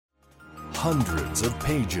Hundreds of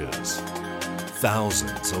pages,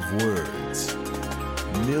 thousands of words,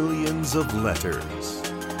 millions of letters.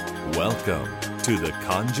 Welcome to the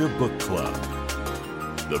Kanja Book Club.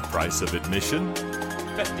 The price of admission?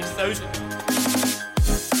 50,000.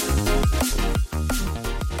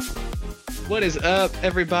 What is up,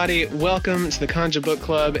 everybody? Welcome to the Kanja Book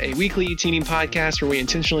Club, a weekly teen podcast where we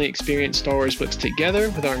intentionally experience Star Wars books together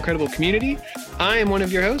with our incredible community. I am one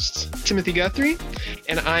of your hosts, Timothy Guthrie,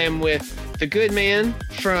 and I am with the good man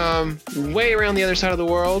from way around the other side of the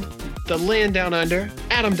world, the land down under,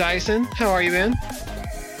 Adam Dyson. How are you, man?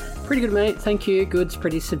 Pretty good, mate. Thank you. Good's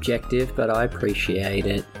pretty subjective, but I appreciate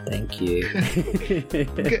it. Thank you.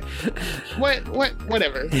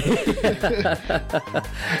 Whatever.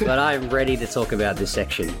 But I'm ready to talk about this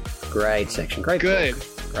section. Great section. Great Good.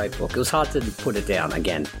 book. Great book. It was hard to put it down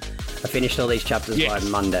again. I finished all these chapters by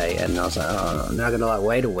Monday, and I was like, oh, I'm now going to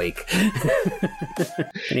wait a week.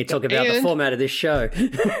 And he talk about the format of this show.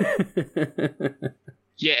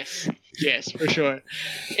 Yes, for sure.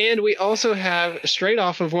 And we also have, straight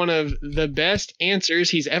off of one of the best answers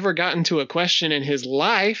he's ever gotten to a question in his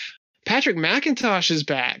life, Patrick McIntosh is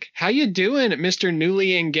back. How you doing, Mr.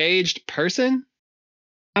 Newly Engaged Person?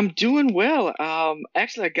 I'm doing well.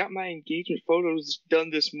 Actually, I got my engagement photos done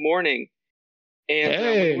this morning.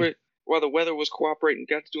 And while the weather was cooperating,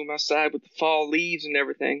 got to do them outside with the fall leaves and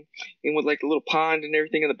everything. And with like a little pond and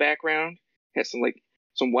everything in the background. Had some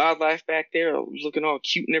wildlife back there, looking all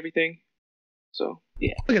cute and everything. So,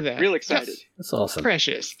 yeah. Look at that. Real excited. That's awesome.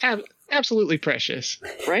 Precious. Absolutely precious.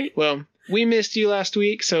 Right? Well, we missed you last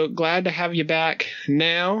week, so glad to have you back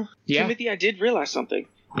now. Yeah. Timothy, I did realize something.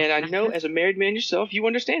 And I know as a married man yourself, you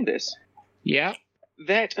understand this. Yeah.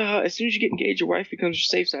 That as soon as you get engaged, your wife becomes your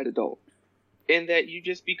safe side adult. And that you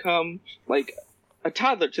just become like a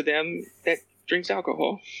toddler to them that drinks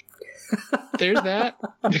alcohol. There's that.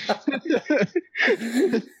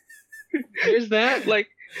 There's that. Like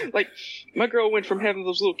my girl went from having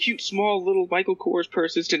those little cute, small little Michael Kors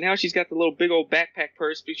purses to now she's got the little big old backpack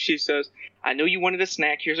purse because she says, I know you wanted a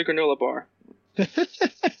snack. Here's a granola bar.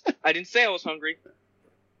 I didn't say I was hungry.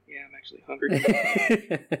 Yeah, I'm actually hungry.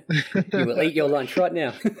 You will eat your lunch right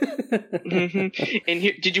now. Mm-hmm. And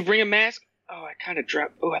here, did you bring a mask? Oh, I kind of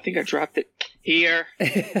dropped. Oh, I think I dropped it here.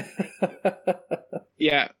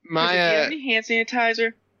 Yeah, Do you have any hand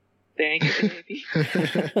sanitizer? Thank you, baby.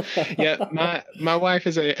 Yeah, my wife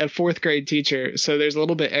is a fourth grade teacher, so there's a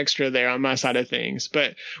little bit extra there on my side of things.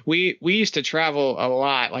 But we used to travel a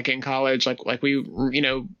lot, like in college, like we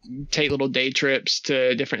take little day trips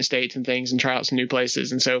to different states and things and try out some new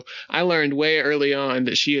places. And so I learned way early on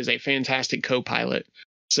that she is a fantastic co-pilot.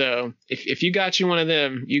 So if you got you one of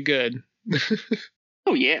them, you good.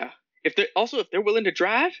 Oh yeah. If they're willing to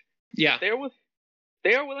drive, yeah, they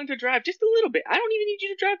are willing to drive just a little bit. I don't even need you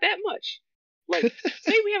to drive that much. Like,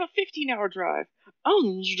 say we have a 15-hour drive. I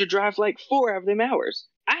only need you to drive like 4 of them hours.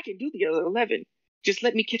 I can do the other 11. Just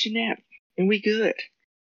let me catch a nap, and we good.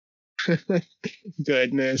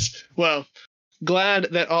 Goodness. Well, glad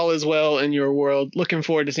that all is well in your world. Looking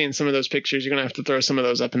forward to seeing some of those pictures. You're going to have to throw some of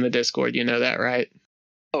those up in the Discord. You know that, right?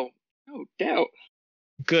 Oh, no doubt.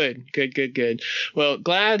 Good. Well,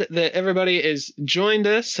 glad that everybody has joined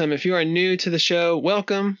us. If you are new to the show,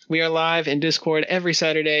 welcome. We are live in Discord every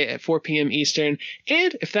Saturday at 4 p.m. Eastern.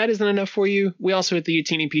 And if that isn't enough for you, we also hit the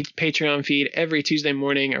Utini Patreon feed every Tuesday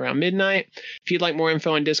morning around midnight. If you'd like more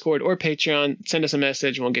info on Discord or Patreon, send us a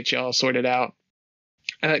message and we'll get you all sorted out.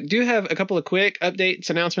 Do have a couple of quick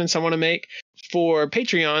updates, announcements I want to make for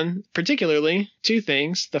Patreon, particularly 2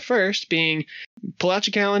 things. The first being pull out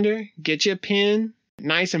your calendar, get you a pen,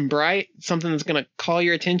 nice and bright, something that's going to call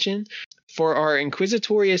your attention. For our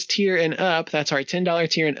Inquisitorious tier and up, that's our $10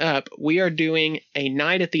 tier and up, we are doing a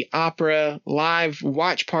Night at the Opera live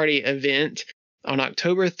watch party event on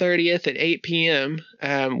October 30th at 8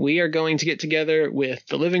 p.m. We are going to get together with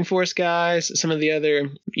the Living Force guys, some of the other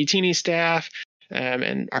Utini staff,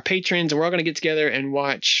 and our patrons, and we're all going to get together and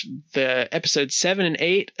watch the episodes 7 and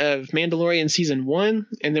 8 of Mandalorian Season 1,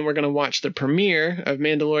 and then we're going to watch the premiere of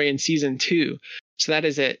Mandalorian Season 2. So that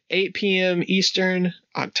is at 8 p.m. Eastern,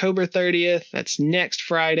 October 30th. That's next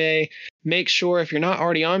Friday. Make sure if you're not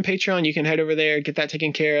already on Patreon, you can head over there, get that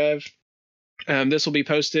taken care of. This will be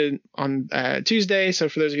posted on Tuesday. So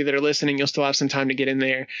for those of you that are listening, you'll still have some time to get in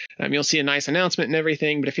there. You'll see a nice announcement and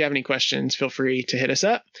everything. But if you have any questions, feel free to hit us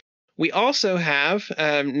up. We also have,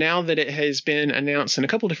 now that it has been announced in a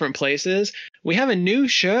couple different places, we have a new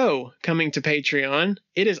show coming to Patreon.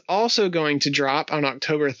 It is also going to drop on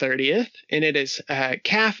October 30th, and it is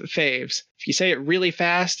Caf Faves. If you say it really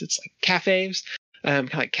fast, it's like Cafaves, kind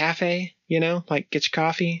of like cafe, like get your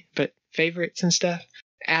coffee, but favorites and stuff.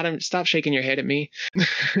 Adam, stop shaking your head at me.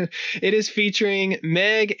 It is featuring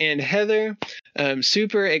Meg and Heather.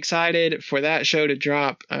 Super excited for that show to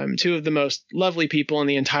drop. Two of the most lovely people in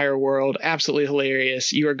the entire world. Absolutely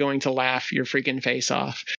hilarious. You are going to laugh your freaking face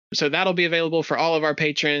off. So that'll be available for all of our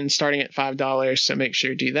patrons starting at $5. So make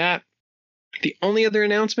sure to do that. The only other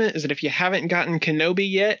announcement is that if you haven't gotten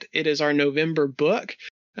Kenobi yet, it is our November book.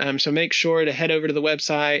 So make sure to head over to the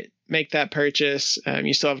website, make that purchase.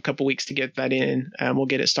 You still have a couple weeks to get that in. We'll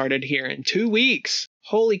get it started here in 2 weeks.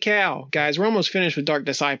 Holy cow, guys, we're almost finished with Dark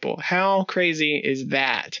Disciple. How crazy is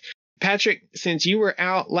that? Patrick, since you were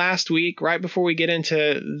out last week, right before we get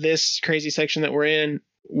into this crazy section that we're in,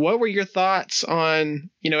 what were your thoughts on,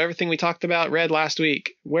 everything we talked about, read last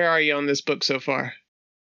week? Where are you on this book so far?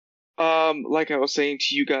 Like I was saying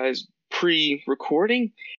to you guys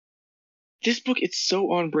pre-recording, this book, it's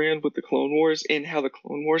so on brand with the Clone Wars and how the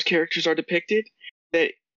Clone Wars characters are depicted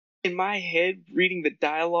that in my head, reading the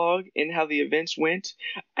dialogue and how the events went,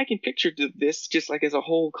 I can picture this just like as a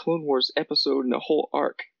whole Clone Wars episode and a whole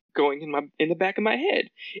arc going in the back of my head.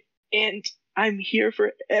 And I'm here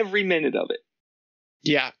for every minute of it.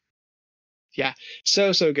 Yeah.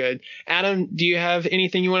 So good. Adam, do you have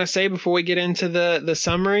anything you want to say before we get into the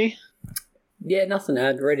summary? Yeah, nothing to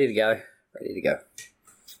add. Ready to go.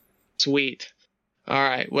 Sweet. All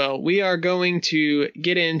right. Well, we are going to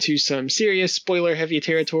get into some serious spoiler-heavy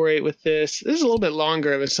territory with this. This is a little bit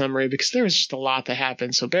longer of a summary because there was just a lot that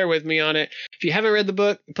happened, so bear with me on it. If you haven't read the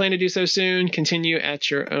book, plan to do so soon, continue at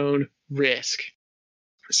your own risk.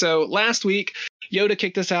 So last week, Yoda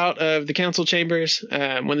kicked us out of the council chambers.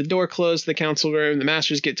 When the door closed the council room, the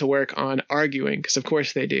masters get to work on arguing, because of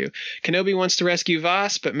course they do. Kenobi wants to rescue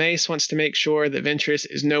Voss, but Mace wants to make sure that Ventress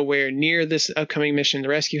is nowhere near this upcoming mission to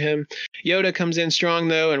rescue him. Yoda comes in strong,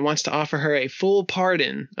 though, and wants to offer her a full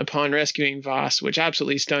pardon upon rescuing Voss, which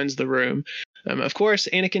absolutely stuns the room. Of course,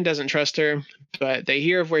 Anakin doesn't trust her, but they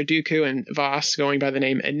hear of where Dooku and Voss, going by the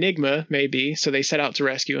name Enigma, may be, so they set out to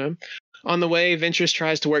rescue him. On the way, Ventress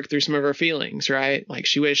tries to work through some of her feelings, right? Like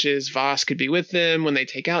she wishes Voss could be with them when they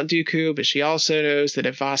take out Dooku, but she also knows that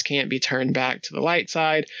if Voss can't be turned back to the light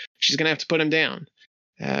side, she's going to have to put him down.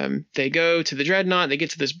 They go to the Dreadnought, they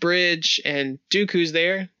get to this bridge, and Dooku's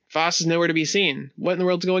there. Voss is nowhere to be seen. What in the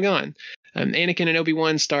world's going on? Anakin and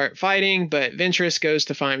Obi-Wan start fighting, but Ventress goes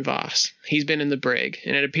to find Voss. He's been in the brig,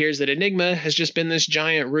 and it appears that Enigma has just been this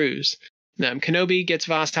giant ruse. Kenobi gets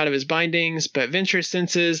Voss out of his bindings, but Ventress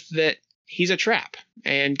senses that he's a trap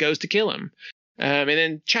and goes to kill him. And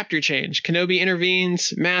then chapter change. Kenobi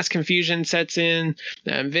intervenes, mass confusion sets in.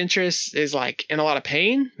 Ventress is in a lot of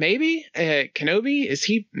pain, maybe? Kenobi, is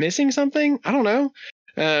he missing something? I don't know.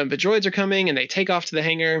 But droids are coming and they take off to the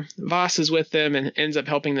hangar. Voss is with them and ends up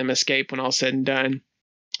helping them escape when all's said and done.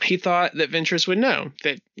 He thought that Ventress would know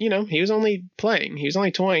that, he was only playing. He was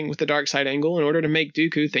only toying with the dark side angle in order to make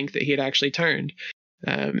Dooku think that he had actually turned.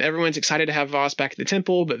 Everyone's excited to have Voss back at the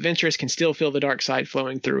temple, but Ventress can still feel the dark side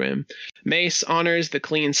flowing through him. Mace honors the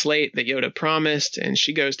clean slate that Yoda promised, and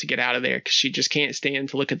she goes to get out of there because she just can't stand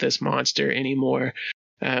to look at this monster anymore.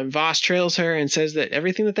 Voss trails her and says that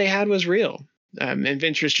everything that they had was real. And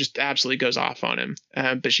Ventress just absolutely goes off on him.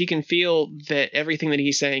 But she can feel that everything that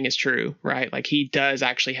he's saying is true, right? Like he does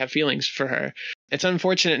actually have feelings for her. It's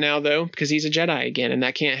unfortunate now, though, because he's a Jedi again, and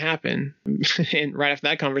that can't happen. And right after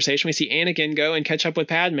that conversation, we see Anakin go and catch up with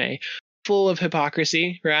Padme, full of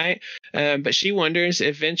hypocrisy, right? But she wonders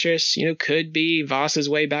if Ventress, could be Voss's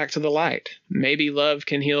way back to the light. Maybe love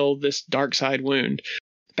can heal this dark side wound.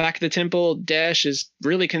 Back at the temple, Desh is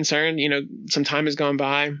really concerned. Some time has gone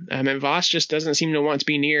by, and Voss just doesn't seem to want to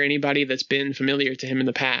be near anybody that's been familiar to him in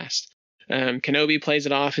the past. Kenobi plays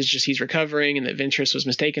it off as just he's recovering and that Ventress was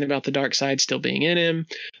mistaken about the dark side still being in him.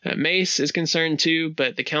 Mace is concerned too,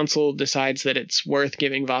 but the council decides that it's worth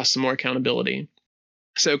giving Voss some more accountability.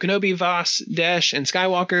 So Kenobi, Voss, Desh, and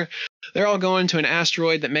Skywalker, they're all going to an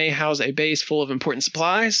asteroid that may house a base full of important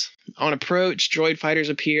supplies. On approach, droid fighters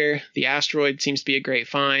appear. The asteroid seems to be a great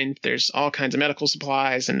find. There's all kinds of medical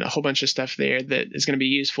supplies and a whole bunch of stuff there that is going to be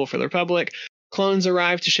useful for the Republic. Clones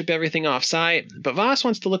arrive to ship everything off-site, but Voss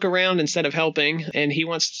wants to look around instead of helping, and he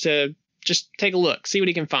wants to just take a look, see what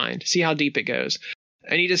he can find, see how deep it goes.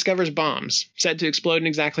 And he discovers bombs, set to explode in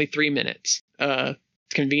exactly 3 minutes. It's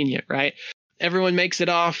convenient, right? Everyone makes it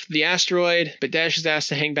off the asteroid, but Dash is asked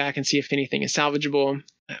to hang back and see if anything is salvageable.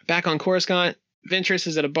 Back on Coruscant, Ventress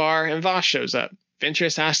is at a bar, and Voss shows up.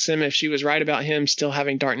 Ventress asks him if she was right about him still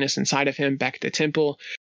having darkness inside of him back at the temple,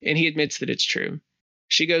 and he admits that it's true.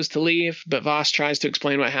 She goes to leave, but Voss tries to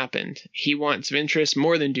explain what happened. He wants Ventress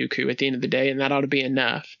more than Dooku at the end of the day, and that ought to be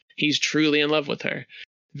enough. He's truly in love with her.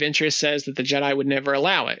 Ventress says that the Jedi would never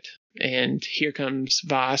allow it, And here comes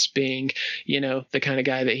Voss being, the kind of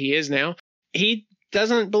guy that he is now. He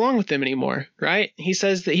doesn't belong with them anymore, right? He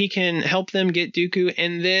says that he can help them get Dooku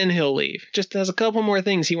and then he'll leave. Just has a couple more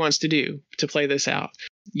things he wants to do to play this out.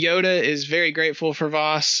 Yoda is very grateful for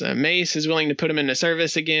Voss. Mace is willing to put him into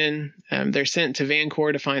service again. They're sent to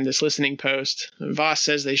Vancore to find this listening post. Voss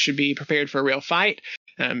says they should be prepared for a real fight.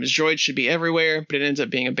 His droids should be everywhere, but it ends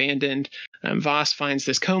up being abandoned. Voss finds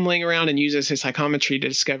this comb laying around and uses his psychometry to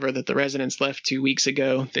discover that the residents left 2 weeks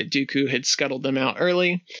ago, that Dooku had scuttled them out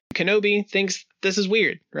early. Kenobi thinks this is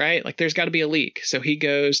weird, right? Like, there's got to be a leak. So he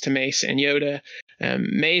goes to Mace and Yoda.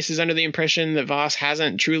 Mace is under the impression that Voss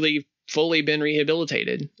hasn't truly fully been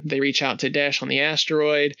rehabilitated. They reach out to Desh on the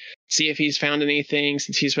asteroid, see if he's found anything,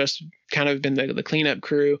 since he's supposed to kind of been the cleanup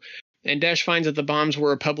crew. And Desh finds that the bombs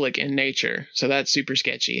were public in nature, so that's super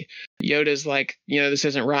sketchy. Yoda's like, this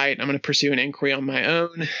isn't right. I'm going to pursue an inquiry on my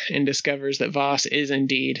own, and discovers that Voss is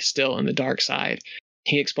indeed still in the dark side.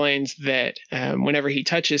 He explains that whenever he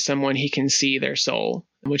touches someone, he can see their soul,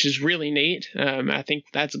 which is really neat. I think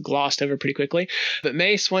that's glossed over pretty quickly. But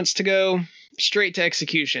Mace wants to go straight to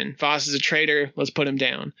execution. Voss is a traitor. Let's put him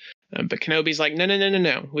down. But Kenobi's like,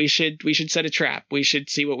 no. We should set a trap. We should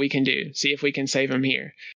see what we can do. See if we can save him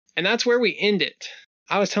here. And that's where we end it.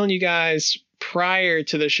 I was telling you guys prior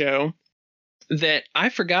to the show that I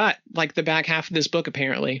forgot the back half of this book,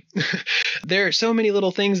 apparently. There are so many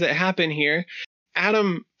little things that happen here.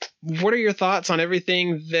 Adam, what are your thoughts on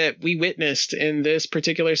everything that we witnessed in this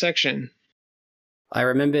particular section? I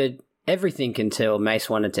remembered everything until Mace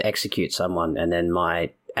wanted to execute someone, and then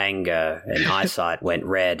my anger and eyesight went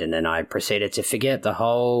red, and then I proceeded to forget the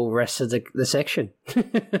whole rest of the section.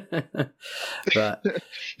 But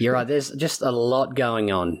you're right, there's just a lot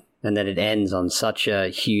going on, and then it ends on such a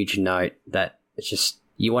huge note that it's just,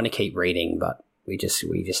 you want to keep reading, but we just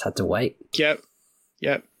had to wait. Yep.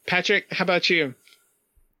 Patrick, how about you?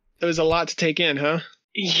 There was a lot to take in, huh?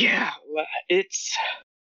 Yeah, it's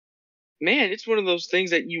one of those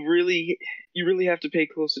things that you really have to pay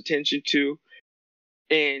close attention to.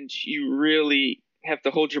 And you really have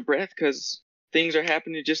to hold your breath because things are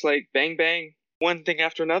happening just like bang, bang, one thing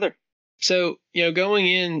after another. So, going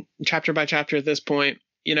in chapter by chapter at this point,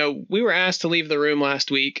 we were asked to leave the room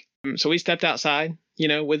last week. So we stepped outside,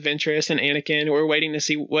 with Ventress and Anakin. We were waiting to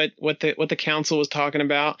see what the council was talking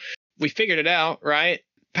about. We figured it out, right?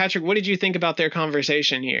 Patrick, what did you think about their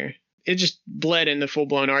conversation here? It just bled into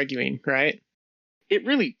full-blown arguing, right? It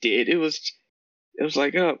really did. It was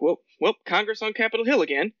like, well, Congress on Capitol Hill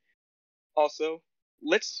again. Also,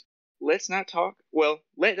 let's not talk. Well,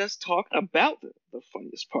 let us talk about the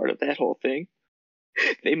funniest part of that whole thing.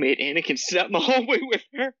 They made Anakin sit out in the hallway with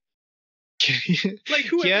her. Like,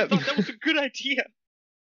 whoever thought that was a good idea?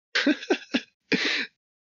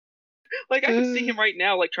 Like, I can see him right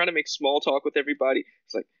now, trying to make small talk with everybody.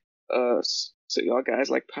 It's like, so y'all guys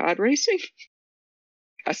like pod racing?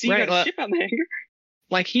 I see you got a ship out in the hangar.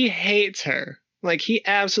 Like, he hates her. Like, he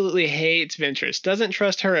absolutely hates Ventress. Doesn't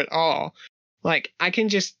trust her at all. Like, I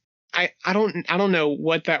don't know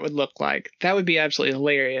what that would look like. That would be absolutely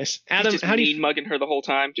hilarious. Adam, how do you mugging her the whole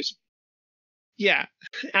time? Yeah.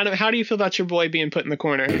 Adam, how do you feel about your boy being put in the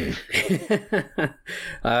corner?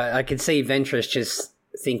 I can see Ventress just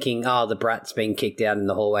thinking, the brat's being kicked out in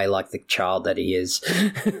the hallway like the child that he is.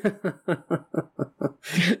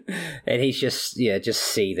 And he's just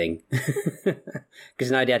seething.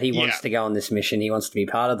 Because no doubt he wants to go on this mission. He wants to be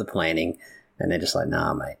part of the planning. And they're just like,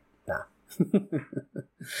 nah, mate, nah.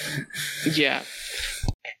 Yeah.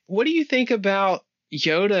 What do you think about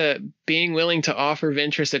Yoda being willing to offer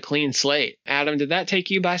Ventress a clean slate? Adam, did that take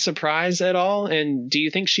you by surprise at all? And do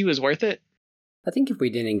you think she was worth it? I think if we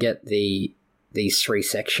didn't get these 3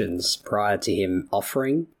 sections prior to him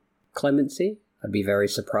offering clemency, I'd be very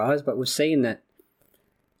surprised. But we've seen that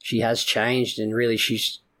she has changed, and really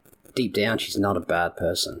she's deep down, she's not a bad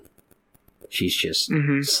person. She's just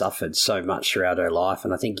suffered so much throughout her life,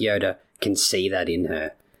 and I think Yoda can see that in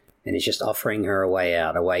her, and he's just offering her a way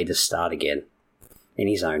out, a way to start again in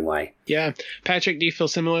his own way. Yeah. Patrick, do you feel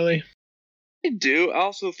similarly? I do. I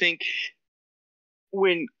also think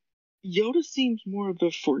when Yoda seems more of the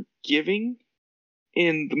forgiving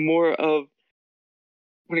and more of,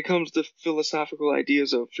 when it comes to philosophical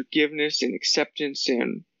ideas of forgiveness and acceptance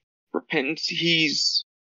and repentance, he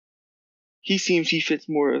seems he fits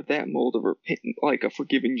more of that mold of like a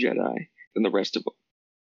forgiving Jedi than the rest of them.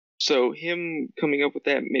 So him coming up with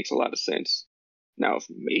that makes a lot of sense. Now, if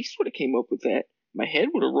Mace would have came up with that, my head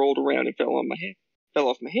would have rolled around and fell off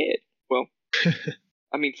my head. Well,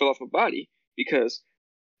 I mean, fell off my body, because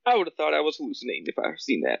I would have thought I was hallucinating if I had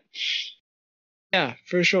seen that. Yeah,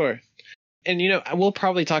 for sure. And, we'll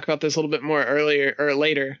probably talk about this a little bit more earlier or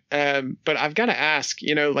later. But I've got to ask,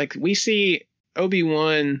 like we see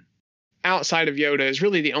Obi-Wan outside of Yoda is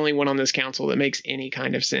really the only one on this council that makes any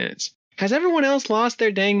kind of sense. Has everyone else lost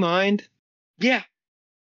their dang mind? Yeah.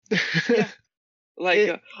 Yeah.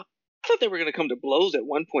 I thought they were going to come to blows at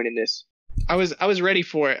one point in this. I was ready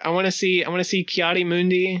for it. I want to see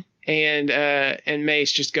Ki-Adi-Mundi and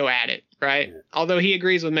Mace just go at it, right? Yeah. Although he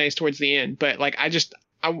agrees with Mace towards the end, but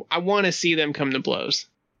I want to see them come to blows.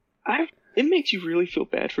 It makes you really feel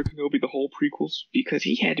bad for Kenobi the whole prequels, because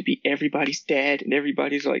he had to be everybody's dad and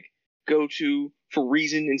everybody's go-to for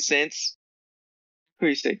reason and sense. What do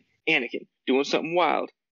you say? Anakin doing something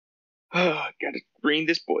wild. Gotta bring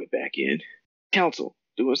this boy back in. Council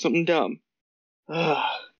doing something dumb.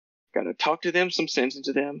 Gotta talk to them, some sense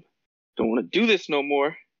into them. Don't want to do this no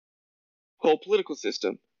more. Whole political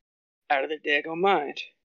system out of their daggone mind.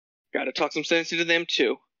 Gotta talk some sense into them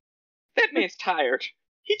too. That man's tired.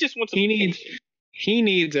 He just wants he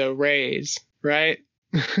needs a raise, right?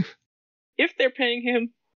 If they're paying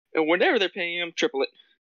him, and whenever they're paying him, triple it.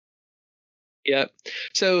 Yep.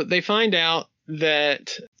 So they find out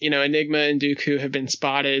that, Enigma and Dooku have been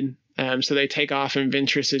spotted. So they take off in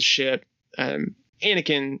Ventress's ship.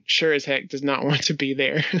 Anakin sure as heck does not want to be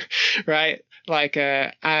there, right?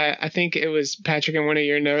 I think it was Patrick in one of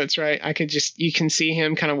your notes, right? You can see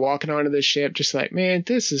him kind of walking onto the ship, just like, man,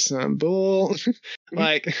 this is some bull.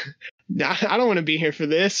 I don't want to be here for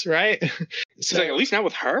this, right? So at least not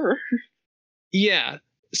with her. Yeah.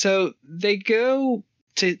 So they go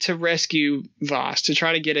to rescue Voss, to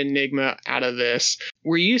try to get Enigma out of this.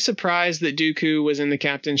 Were you surprised that Dooku was in the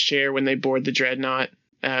captain's chair when they board the Dreadnought,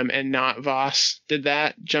 and not Voss? Did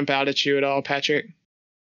that jump out at you at all, Patrick?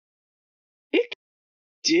 It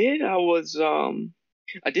did.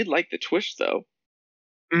 I did like the twist though.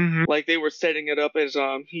 Mm-hmm. Like they were setting it up as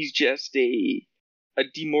he's just a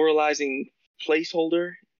demoralizing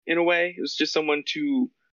placeholder in a way. It was just someone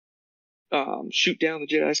to shoot down the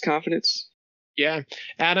Jedi's confidence. Yeah.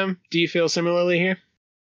 Adam, do you feel similarly here?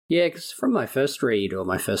 Yeah, because from my first read or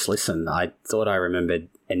my first listen, I thought I remembered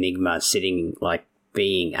Enigma sitting,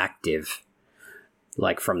 being active,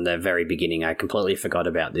 from the very beginning. I completely forgot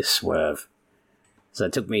about this swerve. So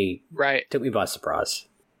it took me by surprise.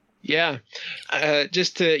 Yeah.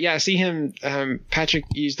 See him, Patrick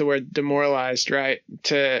used the word demoralized, right?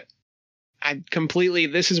 This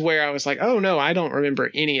is where I was like, oh no, I don't remember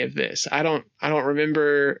any of this. I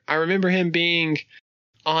remember him being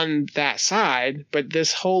on that side, but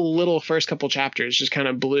this whole little first couple chapters just kind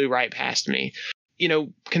of blew right past me.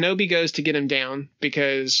 Kenobi goes to get him down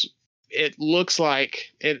because it looks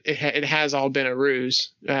like it has all been a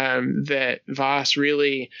ruse, that Voss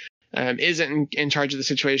really isn't in charge of the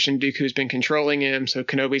situation. Dooku's been controlling him, so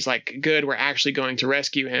Kenobi's like, good, we're actually going to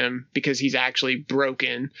rescue him because he's actually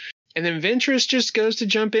broken. And then Ventress just goes to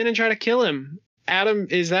jump in and try to kill him. Adam,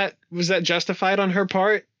 was that justified on her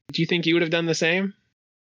part? Do you think you would have done the same?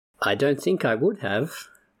 I don't think I would have,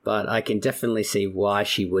 but I can definitely see why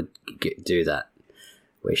she would do that,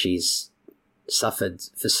 where she's suffered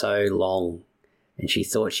for so long and she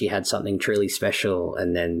thought she had something truly special,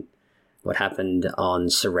 and then what happened on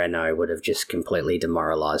Sereno would have just completely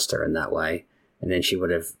demoralized her in that way. And then she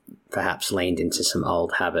would have perhaps leaned into some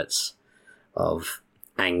old habits of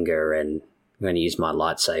anger and I'm going to use my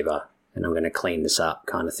lightsaber and I'm going to clean this up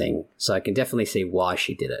kind of thing. So I can definitely see why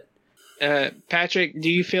she did it. Patrick,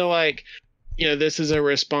 do you feel like, this is a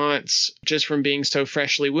response just from being so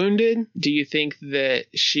freshly wounded? Do you think that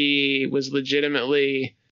she was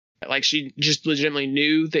legitimately, she just legitimately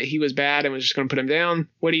knew that he was bad and was just going to put him down?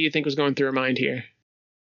 What do you think was going through her mind here?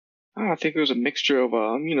 I think it was a mixture of,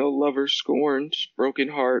 lover scorn, just broken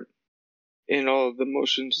heart, and all of the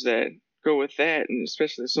emotions that go with that, and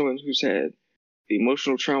especially someone who's had the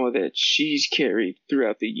emotional trauma that she's carried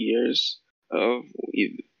throughout the years of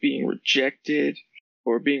either being rejected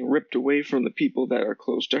or being ripped away from the people that are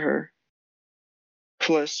close to her.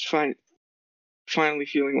 Plus, finally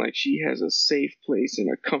feeling like she has a safe place and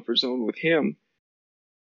a comfort zone with him.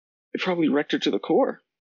 It probably wrecked her to the core.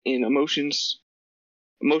 And emotions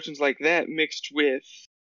like that mixed with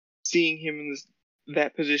seeing him in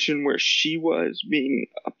that position where she was, being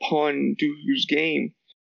a pawn in Dooku's game,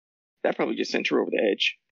 that probably just sent her over the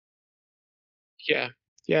edge.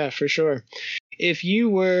 Yeah, for sure. If you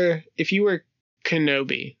were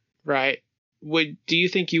Kenobi, right? Do you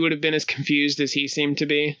think you would have been as confused as he seemed to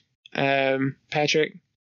be, Patrick?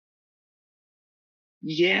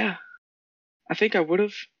 Yeah, I think I would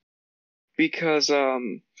have, because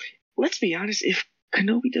let's be honest, if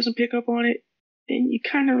Kenobi doesn't pick up on it, And you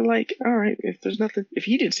kind of like, all right, if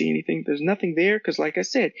he didn't see anything, there's nothing there. Because like I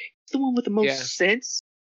said, he's the one with the most sense.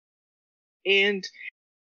 And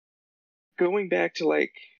going back to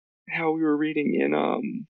like how we were reading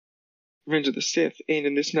in Revenge of the Sith, and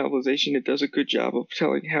in this novelization, it does a good job of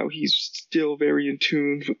telling how he's still very in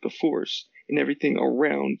tune with the Force and everything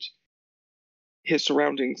around his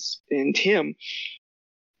surroundings and him,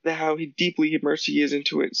 how deeply immersed he is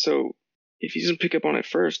into it. So if he doesn't pick up on it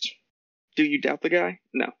first, do you doubt the guy?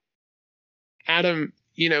 No. Adam,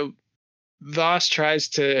 Voss tries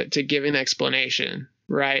to give an explanation,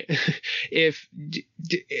 right? Is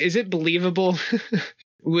it believable?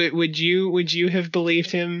 Would you have believed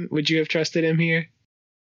him? Would you have trusted him here?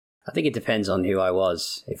 I think it depends on who I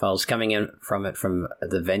was. If I was coming in from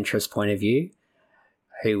the Ventress point of view,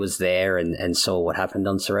 who was there and saw what happened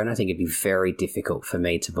on Sereno, I think it'd be very difficult for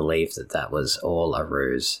me to believe that was all a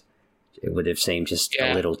ruse. It would have seemed just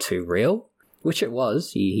a little too real, which it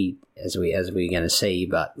was. He as we're going to see,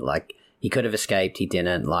 but like he could have escaped. He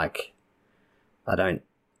didn't. Like,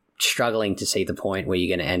 struggling to see the point where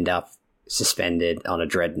you're going to end up suspended on a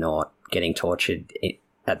dreadnought, getting tortured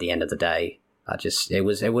at the end of the day. It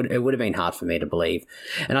would have been hard for me to believe,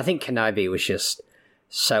 and I think Kenobi was just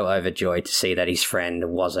so overjoyed to see that his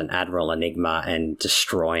friend wasn't Admiral Enigma and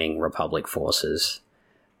destroying Republic forces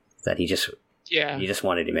that he just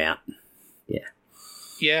wanted him out. Yeah.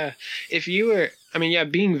 Yeah. If you were,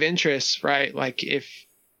 being Ventress, right? Like if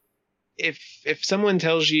someone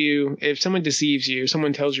tells you, if someone deceives you,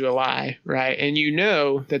 someone tells you a lie, right? And you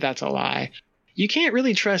know that that's a lie, you can't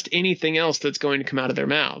really trust anything else that's going to come out of their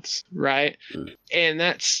mouths, right? Mm. And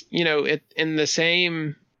that's,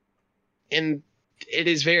 it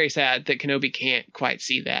is very sad that Kenobi can't quite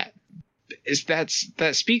see that.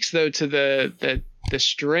 That speaks though to the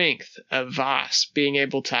strength of Voss being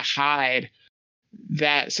able to hide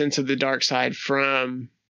that sense of the dark side from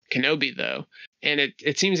Kenobi though. And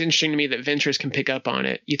it seems interesting to me that Ventress can pick up on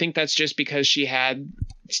it. You think that's just because she had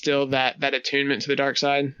still that attunement to the dark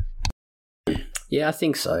side? Yeah, I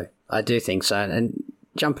think so. I do think so. And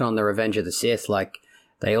jumping on the Revenge of the Sith, like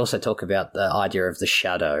they also talk about the idea of the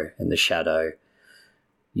shadow and the shadow,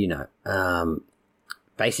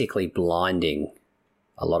 basically blinding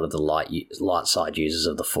a lot of the light side users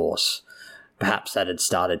of the Force. Perhaps that had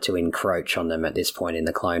started to encroach on them at this point in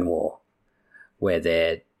the Clone War, where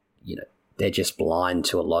they're just blind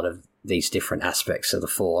to a lot of these different aspects of the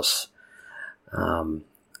Force.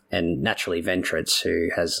 And naturally Ventress, who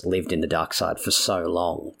has lived in the dark side for so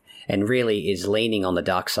long and really is leaning on the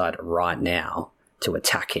dark side right now to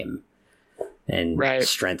attack him and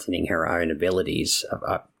strengthening her own abilities.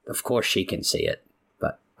 Of course she can see it.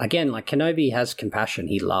 But again, like Kenobi has compassion.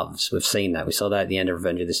 He loves. We've seen that. We saw that at the end of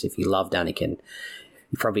Revenge of the Sith. He loved Anakin.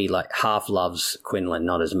 He probably half loves Quinlan,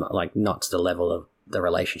 not as much, not to the level of the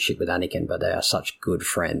relationship with Anakin, but they are such good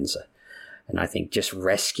friends. And I think just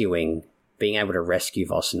being able to rescue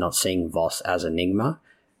Voss and not seeing Voss as Enigma,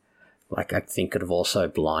 I think could have also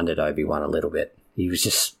blinded Obi-Wan a little bit. He was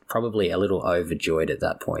just probably a little overjoyed at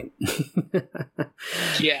that point.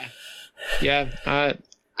 Yeah.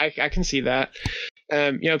 I can see that.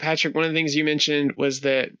 Patrick, one of the things you mentioned was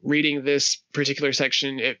that reading this particular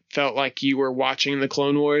section, it felt like you were watching the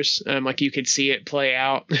Clone Wars, like you could see it play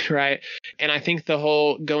out, right? And I think the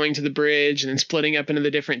whole going to the bridge and then splitting up into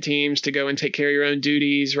the different teams to go and take care of your own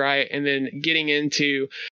duties, right? And then getting into,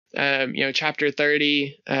 chapter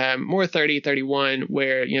 30, more 30, 31,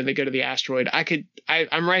 where, they go to the asteroid.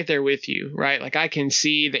 I'm right there with you, right? Like I can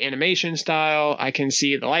see the animation style. I can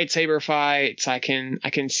see the lightsaber fights. I can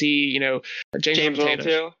see, James Earl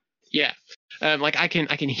Taylor. Yeah. I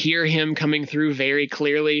can hear him coming through very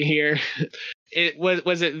clearly here.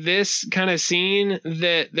 Was it this kind of scene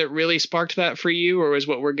that really sparked that for you, or is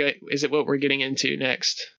it what we're getting into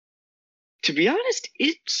next? To be honest,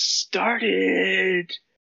 it started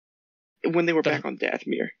when they were back on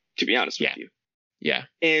Dathomir, to be honest with you. Yeah.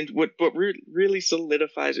 And what really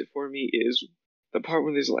solidifies it for me is the part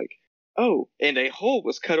where there's like, oh, and a hole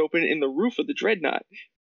was cut open in the roof of the dreadnought.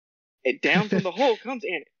 And down from the hole comes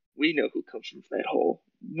Anakin. We know who comes from that hole.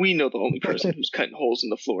 We know the only person who's cutting holes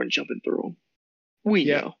in the floor and jumping through them. We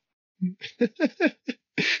know.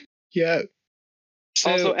 Yeah.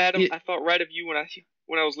 So, also, Adam, I thought right of you when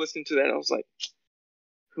I was listening to that. I was like,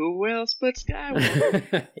 who else but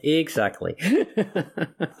Skywalker? Exactly.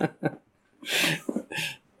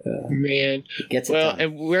 Man. Gets it well, done.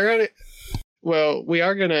 and we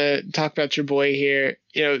are gonna talk about your boy here.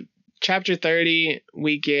 Chapter 30,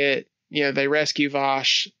 we get, they rescue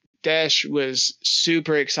Vosh. Desh was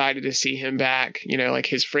super excited to see him back.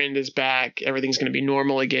 His friend is back. Everything's gonna be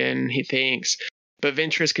normal again, he thinks. but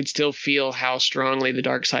Ventress could still feel how strongly the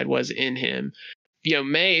dark side was in him.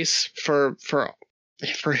 Mace, for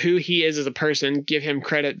who he is as a person, give him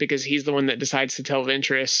credit because he's the one that decides to tell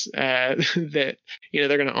Ventress that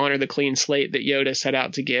they're going to honor the clean slate that Yoda set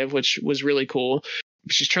out to give, which was really cool.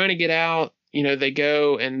 She's trying to get out. They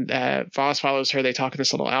go and Voss follows her. They talk in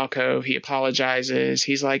this little alcove. He apologizes.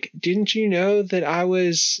 He's like, "Didn't you know that I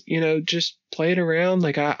was, just playing around?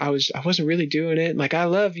 Like I wasn't really doing it. Like I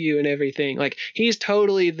love you and everything." Like he's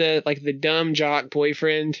totally the dumb jock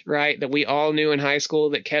boyfriend, right? That we all knew in high school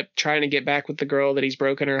that kept trying to get back with the girl that he's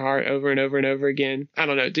broken her heart over and over and over again. I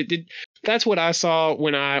don't know. That's what I saw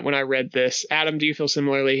when I read this. Adam, do you feel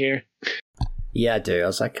similarly here? Yeah, I do. I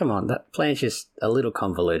was like, come on, that plan's just a little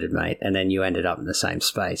convoluted, mate. And then you ended up in the same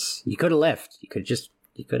space. You could have left. You could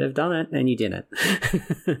have done it, and you didn't.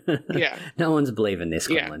 Yeah. No one's believing this,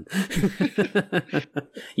 Colin. Yeah.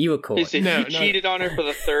 You were caught. He cheated on her for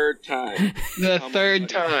the third time. The third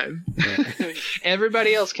time. Yeah.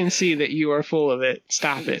 Everybody else can see that you are full of it.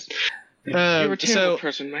 Stop it. You're a terrible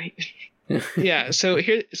person, mate. Yeah, so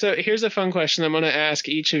here's a fun question I'm going to ask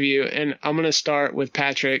each of you, and I'm going to start with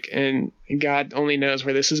Patrick, and God only knows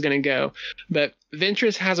where this is going to go. But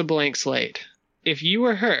Ventress has a blank slate. If you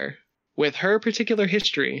were her, with her particular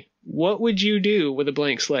history, what would you do with a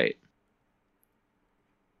blank slate?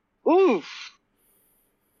 Oof.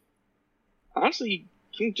 Honestly,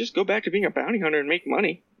 you can just go back to being a bounty hunter and make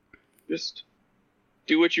money. Just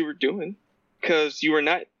do what you were doing, because you were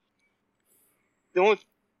not the only.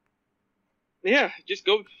 Yeah, just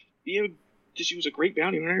go. She was a great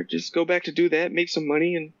bounty hunter. Just go back to do that, make some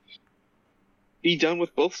money, and be done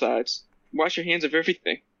with both sides. Wash your hands of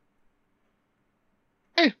everything.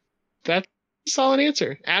 Hey, that's a solid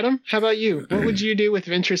answer. Adam, how about you? What would you do with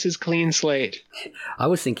Ventress's clean slate? I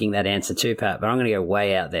was thinking that answer too, Pat, but I'm going to go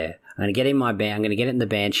way out there. I'm going to get in my I'm going to get it in the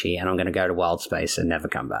Banshee, and I'm going to go to wild space and never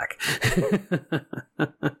come back.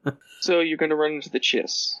 So you're going to run into the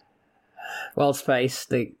Chiss. Wild space,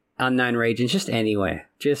 the unknown regions, just anywhere.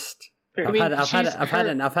 I've had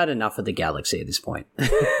enough of the galaxy at this point.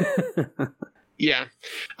 Yeah,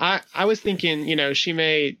 I was thinking, she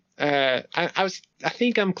may. I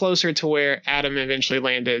think I'm closer to where Adam eventually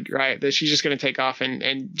landed, right? That she's just going to take off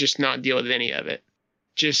and just not deal with any of it.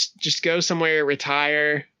 Just go somewhere,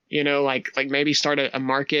 retire. Like maybe start a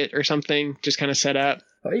market or something. Just kind of set up.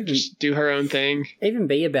 Or even just do her own thing. Even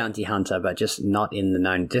be a bounty hunter, but just not in the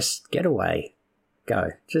known. Just get away.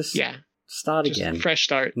 Go. Start again. Fresh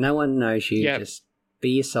start. No one knows you. Yep. Just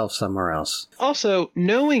be yourself somewhere else. Also,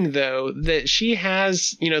 knowing, though, that she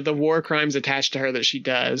has, the war crimes attached to her that she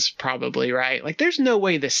does, probably, right? Like, there's no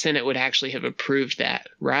way the Senate would actually have approved that,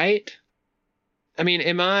 right? I mean,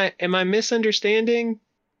 am I misunderstanding?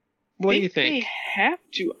 What do you think? They have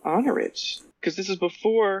to honor it, because this is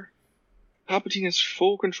before Palpatine has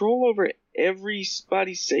full control over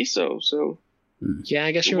everybody's say-so, so... Yeah,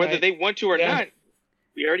 I guess you're whether right. they want to or not,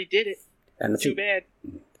 we already did it. Too bad.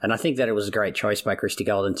 And I think that it was a great choice by Christy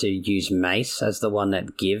Golden to use Mace as the one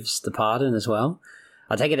that gives the pardon as well.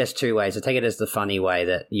 I take it as two ways. I take it as the funny way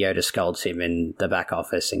that Yoda scolds him in the back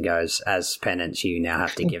office and goes, as penance, you now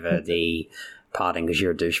have to give her the pardon because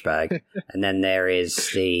you're a douchebag. And then there is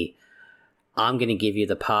the, I'm going to give you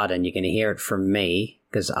the pardon. You're going to hear it from me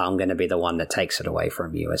because I'm going to be the one that takes it away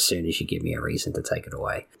from you as soon as you give me a reason to take it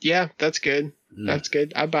away. Yeah, that's good. That's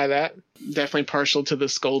good. I buy that. Definitely partial to the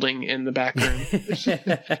scolding in the back room.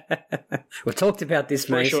 We talked about this,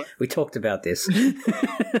 mate. Sure. We talked about this.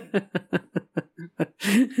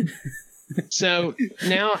 So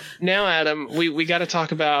now, Adam, we got to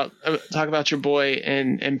talk about your boy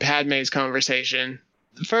and Padme's conversation.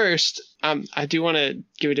 First, I do want to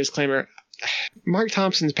give a disclaimer. Mark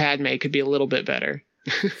Thompson's Padme could be a little bit better.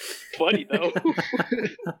 Funny though.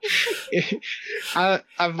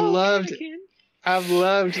 I've loved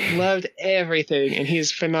everything, and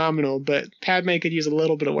he's phenomenal. But Padme could use a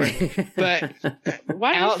little bit of work. But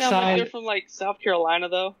why do you sound like they're from South Carolina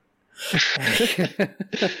though? They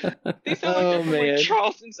sound like they're from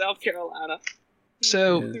Charleston, South Carolina.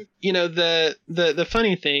 So, the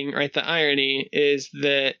funny thing, right, the irony is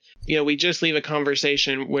that, we just leave a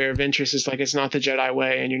conversation where Ventress is like, it's not the Jedi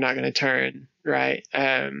way and you're not going to turn, right?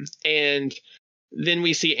 And then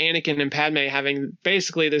we see Anakin and Padme having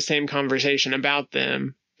basically the same conversation about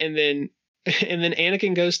them. And then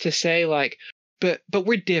Anakin goes to say but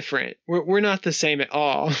we're different. We're not the same at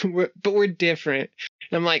all. But we're different.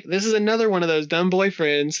 And I'm like, this is another one of those dumb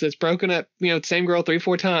boyfriends that's broken up, same girl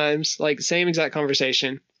 3-4 times, same exact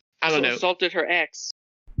conversation. I don't know. Assaulted her ex.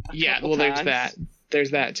 Yeah, well, there's that.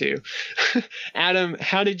 There's that Adam,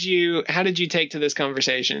 how did you take to this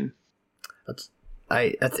conversation?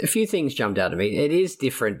 a few things jumped out at me. It is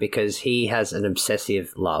different because he has an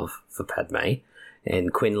obsessive love for Padme,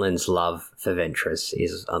 and Quinlan's love for Ventress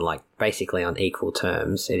is basically on equal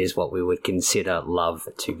terms. It is what we would consider love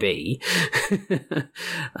to be.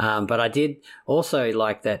 But I did also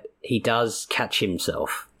like that he does catch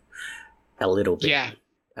himself a little bit. Yeah.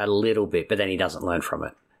 A little bit, but then he doesn't learn from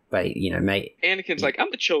it. But, Anakin's like,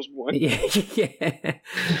 I'm the chosen one. Yeah.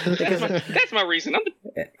 That's my reason.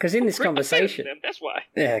 Because in this conversation, that's why.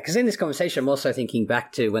 Yeah, because in this conversation, I'm also thinking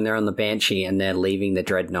back to when they're on the Banshee and they're leaving the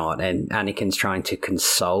Dreadnought, and Anakin's trying to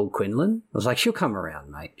console Quinlan. I was like, she'll come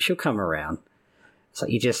around, mate. She'll come around. It's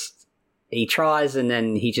like he tries and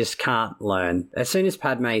then he just can't learn. As soon as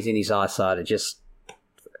Padme's in his eyesight, it just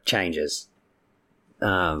changes.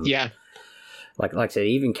 Yeah. Like I said,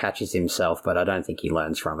 he even catches himself, but I don't think he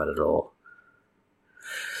learns from it at all.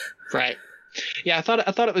 Right. Yeah, I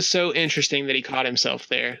thought it was so interesting that he caught himself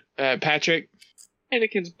there. Patrick?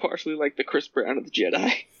 Anakin's partially like the Chris Brown of the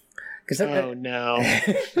Jedi. No.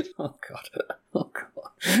 Oh, God.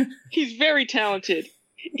 He's very talented.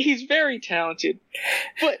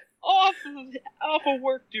 But off of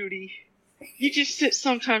work duty, you just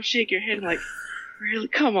sometimes shake your head like, really?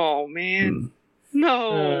 Come on, man.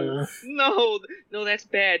 No, that's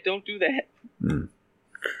bad. Don't do that.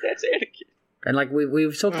 That's Anakin. And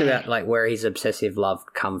we've talked about where his obsessive love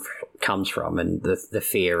comes from, and the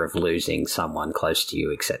fear of losing someone close to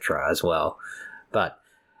you, etc. as well. But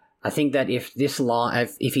I think that if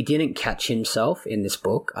he didn't catch himself in this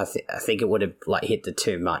book, I think it would have hit the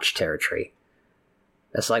too much territory.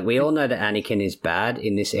 It's we all know that Anakin is bad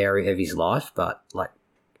in this area of his life, but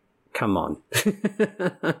come on.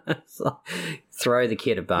 Throw the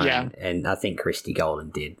kid a bone. Yeah. And I think Christy Golden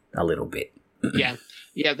did a little bit. Yeah.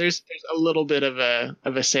 There's a little bit of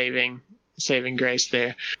a saving grace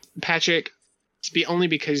there. Patrick, it's only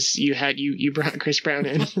because you brought Chris Brown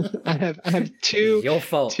in. I have two your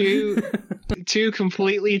fault. two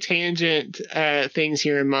completely tangent things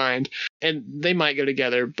here in mind, and they might go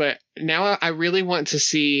together. But now I really want to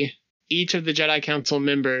see each of the Jedi Council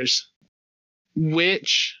members.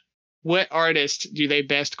 What artist do they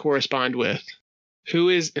best correspond with? Who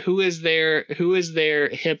is their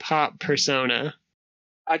hip hop persona?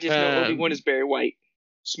 I just know Obi-Wan is Barry White.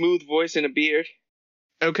 Smooth voice and a beard.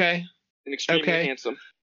 Okay. And extremely handsome.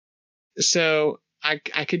 So I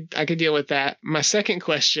could deal with that. My second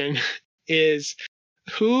question is,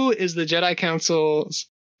 who is the Jedi Council's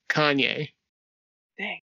Kanye?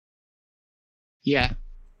 Dang. Yeah.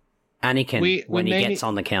 Anakin when he gets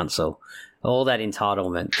on the council. All that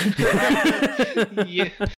entitlement. Yeah.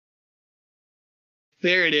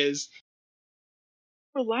 There it is.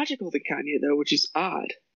 More logical than Kanye, though, which is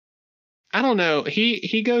odd. I don't know.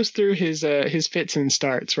 He goes through his fits and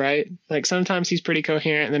starts, right? Sometimes he's pretty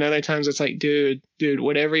coherent, and then other times it's dude,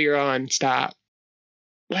 whatever you're on, stop.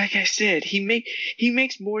 Like I said, he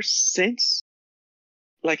makes more sense.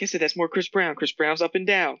 Like I said, that's more Chris Brown. Chris Brown's up and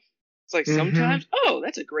down. It's sometimes,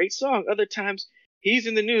 that's a great song. Other times, he's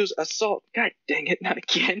in the news, assault. God dang it, not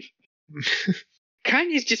again.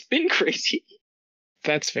 Kanye's just been crazy.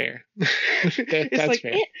 That's fair. It's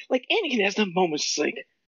fair. Anakin has the moments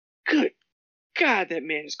good God, that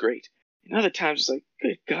man is great. And other times it's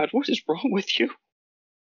good God, what is wrong with you?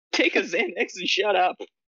 Take a Xanax and shut up.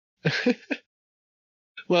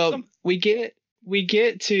 Well, we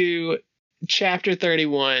get to chapter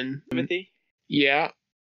 31. Timothy? Yeah.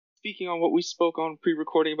 Speaking on what we spoke on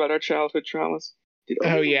pre-recording about our childhood traumas, did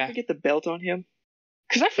Obi-Wan get the belt on him?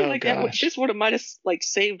 Because I feel this would have might have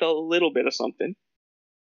saved a little bit of something.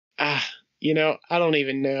 I don't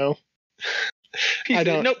even know. I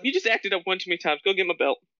don't. Nope, you just acted up one too many times. Go get my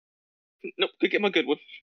belt. Nope, go get my good one.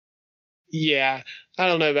 Yeah, I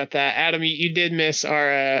don't know about that. Adam, you did miss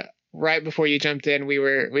our right before you jumped in. We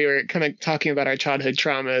were kind of talking about our childhood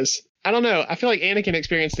traumas. I don't know. I feel like Anakin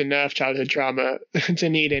experienced enough childhood trauma to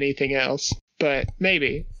need anything else, but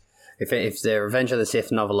maybe. If the Revenge of the Sith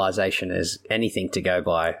novelization is anything to go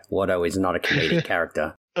by, Watto is not a comedic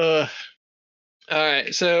character. All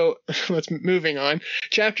right, so moving on.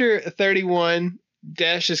 Chapter 31,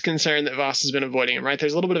 Desh is concerned that Voss has been avoiding him, right?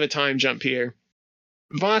 There's a little bit of a time jump here.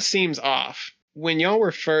 Voss seems off. When y'all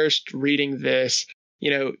were first reading this,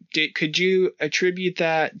 could you attribute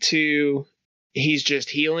that to he's just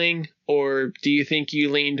healing, or do you think you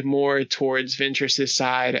leaned more towards Ventress's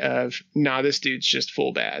side of, nah, this dude's just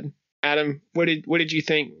full bad? Adam, what did you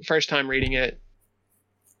think first time reading it?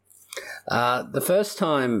 The first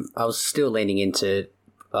time I was still leaning into,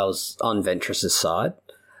 I was on Ventress's side,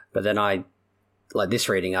 but then this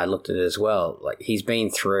reading, I looked at it as well. He's been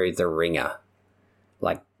through the ringer.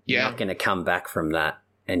 You're not going to come back from that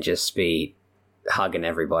and just be hugging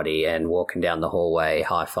everybody and walking down the hallway,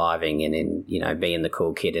 high-fiving, and then, you know, being the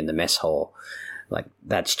cool kid in the mess hall. Like,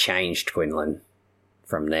 that's changed Quinlan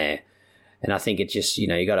from there. And I think it just, you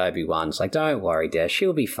know, you got Obi-Wan's like, don't worry, Dash,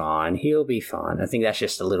 he'll be fine. He'll be fine. I think that's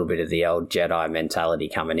just a little bit of the old Jedi mentality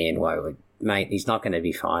coming in where, mate, he's not going to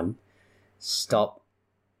be fine. Stop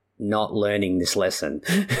not learning this lesson.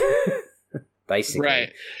 Basically.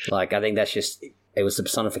 Right. Like, I think that's just, it was the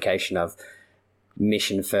personification of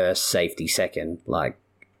mission first, safety second. Like,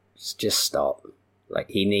 just stop. Like,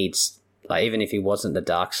 he needs, like, even if he wasn't the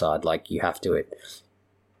dark side, like, you have to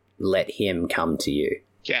let him come to you.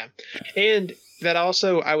 Yeah. And that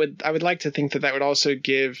also, I would like to think that would also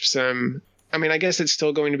give some, I mean, I guess it's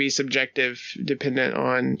still going to be subjective, dependent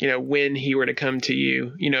on, you know, when he were to come to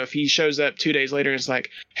you. You know, if he shows up 2 days later and it's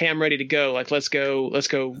like, hey, I'm ready to go. Like, let's go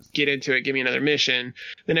get into it. Give me another mission.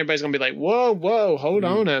 Then everybody's going to be like, whoa, hold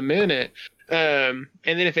on a minute. And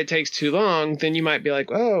then if it takes too long, then you might be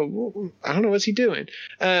like, oh, I don't know, what's he doing?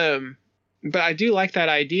 But I do like that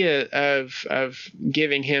idea of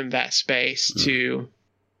giving him that space to,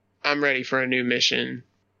 I'm ready for a new mission,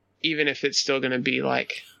 even if it's still going to be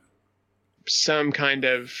like some kind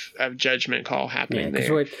of judgment call happening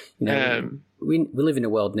there. We live in a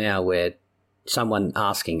world now where someone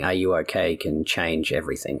asking, are you okay, can change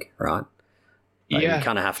everything, right? Like, you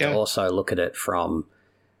kind of have to also look at it from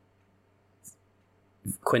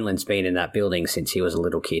Quinlan's been in that building since he was a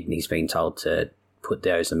little kid, and he's been told to put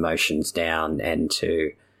those emotions down and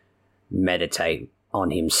to meditate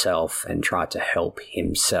on himself and try to help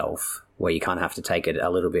himself, where you kind of have to take it a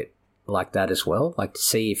little bit like that as well, like to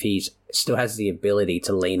see if he still has the ability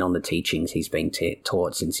to lean on the teachings he's been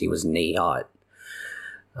taught since he was knee height.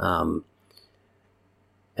 And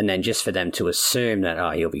then just for them to assume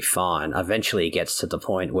that, he'll be fine, eventually it gets to the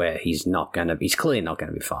point where he's clearly not going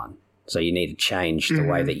to be fine. So you need to change the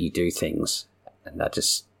way that you do things. And that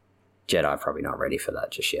just, Jedi are probably not ready for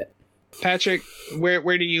that just yet. Patrick,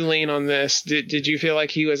 where do you lean on this? Did you feel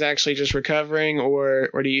like he was actually just recovering, or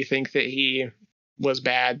do you think that he was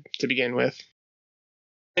bad to begin with?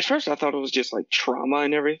 At first, I thought it was just like trauma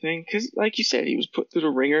and everything, because like you said, he was put through the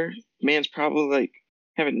ringer. Man's probably like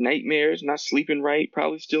having nightmares, not sleeping right,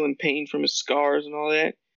 probably still in pain from his scars and all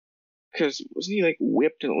that. Because wasn't he like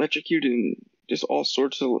whipped and electrocuted and just all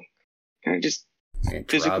sorts of kind of just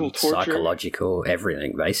physical torture, psychological,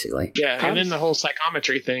 everything, basically. Yeah, and then the whole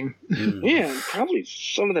psychometry thing. Yeah, probably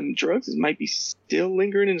some of them drugs might be still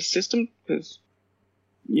lingering in the system, because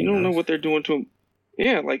you don't know what they're doing to him.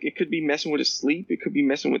 Yeah, like it could be messing with his sleep, it could be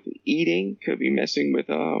messing with the eating, could be messing with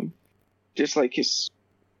just like his,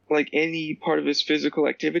 like any part of his physical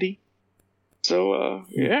activity. So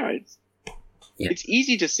it's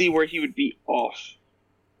easy to see where he would be off.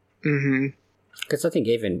 Because I think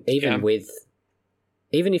even with,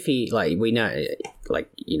 even if he, like, we know, like,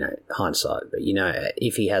 you know, hindsight, but, you know,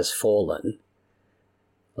 if he has fallen,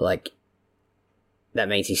 like, that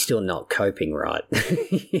means he's still not coping right.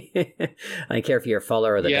 I don't care if you're a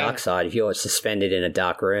follower of the dark side. If you're suspended in a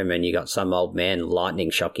dark room and you got some old man lightning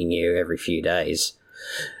shocking you every few days,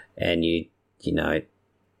 and you know,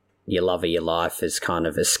 your love of your life has kind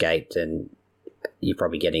of escaped, and you're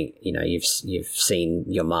probably getting, you know, you've seen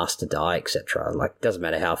your master die, etc. Like, it doesn't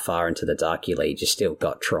matter how far into the dark you lead, you still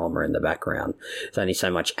got trauma in the background. There's only so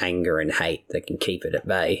much anger and hate that can keep it at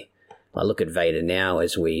bay. I look at Vader now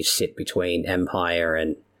as we sit between Empire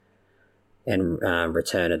and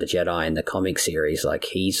Return of the Jedi in the comic series. Like,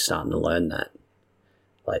 he's starting to learn that.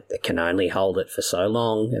 Like, they can only hold it for so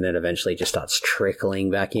long, and then eventually just starts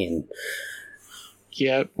trickling back in.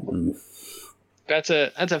 Yep. That's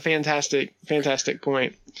a fantastic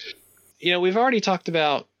point. You know, we've already talked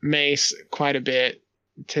about Mace quite a bit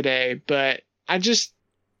today, but I just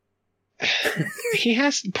he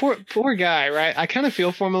has poor guy, right? I kind of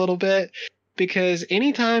feel for him a little bit, because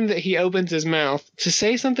anytime that he opens his mouth to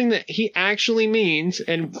say something that he actually means,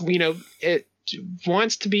 and, you know, it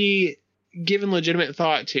wants to be given legitimate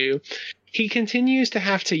thought to, he continues to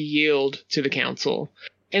have to yield to the council.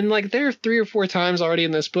 And, like, there are 3 or 4 times already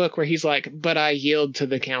in this book where he's like, but I yield to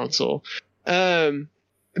the council.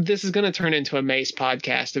 This is going to turn into a Mace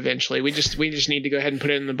podcast eventually. We just need to go ahead and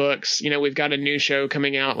put it in the books. You know, we've got a new show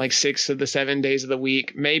coming out like 6 of the 7 days of the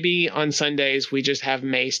week. Maybe on Sundays we just have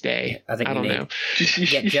Mace Day. I don't know.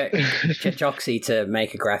 Get Joxy to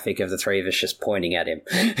make a graphic of the 3 of us just pointing at him.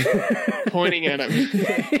 Pointing at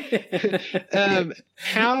him.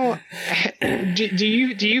 How do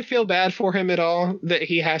you feel bad for him at all, that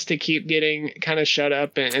he has to keep getting kind of shut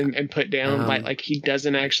up and put down, like he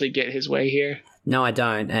doesn't actually get his way here? No, I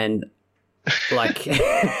don't. And Like,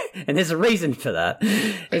 and there's a reason for that.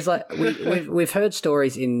 It's like we've heard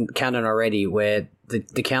stories in canon already where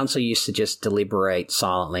the council used to just deliberate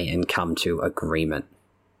silently and come to agreement,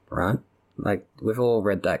 right? Like, we've all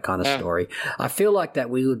read that kind of story. I feel like that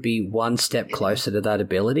we would be one step closer to that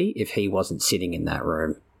ability if he wasn't sitting in that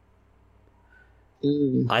room.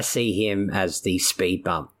 I see him as the speed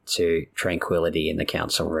bump to tranquility in the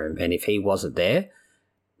council room, and if he wasn't there,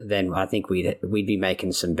 then I think we'd be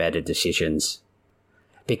making some better decisions,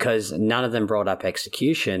 because none of them brought up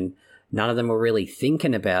execution. None of them were really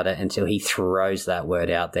thinking about it until he throws that word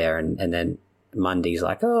out there, and then Mundy's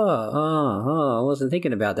like, oh, I wasn't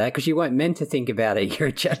thinking about that, because you weren't meant to think about it. You're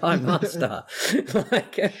a Jedi Master.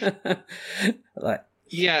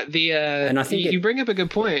 Yeah, and I think you bring up a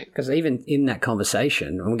good point, because even in that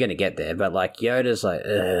conversation, I'm going to get there, but like Yoda's like,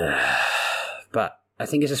 ugh. But I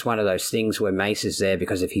think it's just one of those things where Mace is there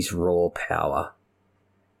because of his raw power,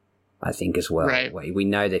 I think, as well. Right. We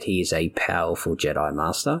know that he is a powerful Jedi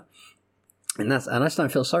Master, and I just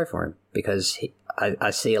don't feel sorry for him, because I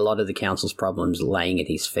see a lot of the Council's problems laying at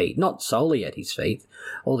his feet. Not solely at his feet.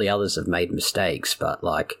 All the others have made mistakes, but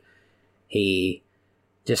like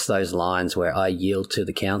just those lines where I yield to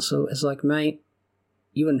the Council, it's like, mate,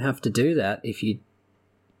 you wouldn't have to do that if you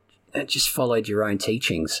just followed your own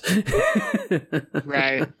teachings.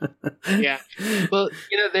 Right. Yeah. Well,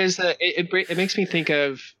 there's it makes me think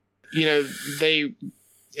of, they,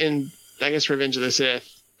 in, I guess, Revenge of the Sith,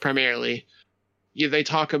 primarily, they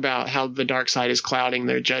talk about how the dark side is clouding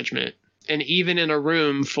their judgment. And even in a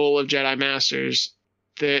room full of Jedi Masters,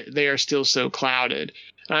 they are still so clouded.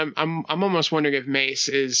 I'm almost wondering if Mace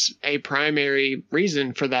is a primary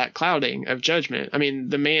reason for that clouding of judgment. I mean,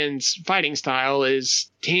 the man's fighting style is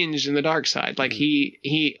tinged in the dark side. Like,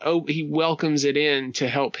 he welcomes it in to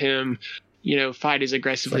help him, fight as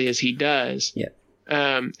aggressively as he does. Yeah.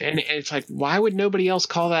 And it's like, why would nobody else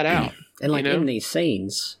call that out? And like, in these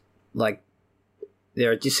scenes, like,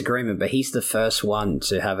 they're a disagreement, but he's the first one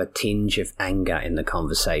to have a tinge of anger in the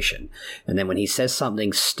conversation. And then when he says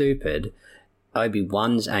something stupid,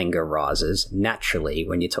 Obi-Wan's anger rises naturally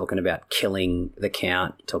when you're talking about killing the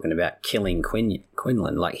Count, talking about killing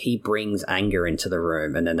Quinlan. Like, he brings anger into the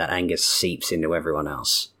room, and then that anger seeps into everyone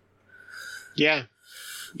else. Yeah.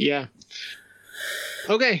 Yeah.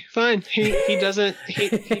 Okay, fine. He doesn't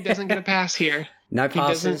get a pass here. No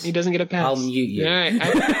passes. He doesn't get a pass. I'll mute you. All right.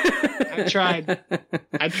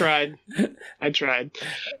 I tried.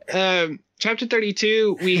 Chapter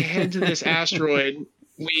 32, we head to this asteroid.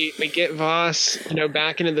 We get Voss,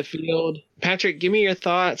 back into the field. Patrick, give me your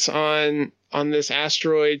thoughts on this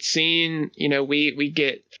asteroid scene. We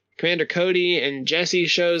get Commander Cody and Jesse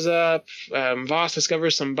shows up. Voss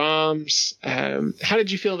discovers some bombs. How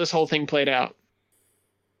did you feel this whole thing played out?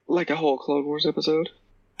 Like a whole Clone Wars episode.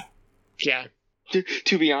 Yeah.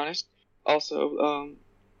 To be honest. Also,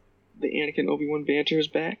 the Anakin Obi-Wan banter is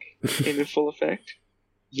back and in full effect.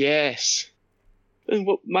 Yes. And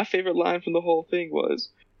what my favorite line from the whole thing was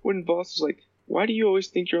when Voss was like, "Why do you always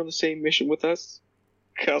think you're on the same mission with us?"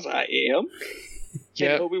 "'Cause I am."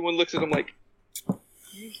 Yep. And Obi-Wan looks at him like,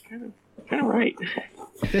 he's kind of right.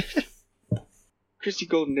 Christy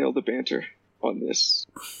Golden nailed the banter on this,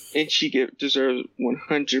 and she deserves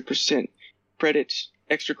 100% credit,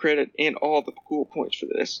 extra credit, and all the cool points for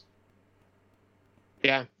this.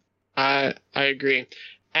 Yeah, I agree.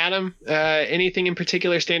 Adam, anything in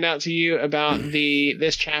particular stand out to you about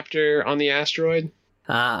this chapter on the asteroid?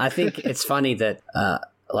 I think it's funny that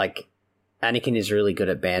Anakin is really good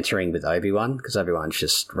at bantering with Obi-Wan, because Obi-Wan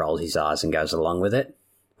just rolls his eyes and goes along with it.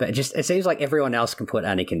 But it seems like everyone else can put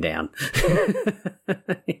Anakin down.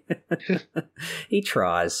 He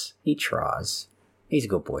tries. He's a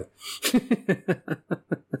good boy.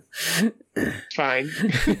 Fine.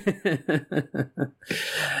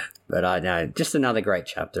 But I know, just another great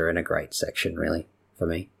chapter and a great section, really, for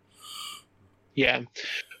me. Yeah.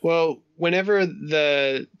 Well, whenever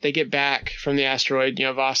they get back from the asteroid,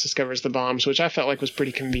 Voss discovers the bombs, which I felt like was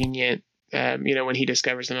pretty convenient. When he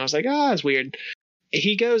discovers them, I was like, that's weird.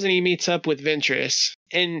 He goes and he meets up with Ventress.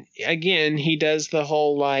 And again, he does the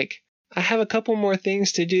whole, I have a couple more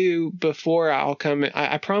things to do before I'll come.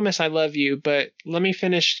 I promise I love you, but let me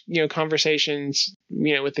finish, conversations,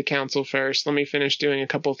 with the council first. Let me finish doing a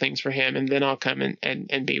couple things for him, and then I'll come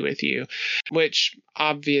and be with you, which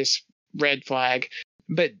obvious red flag.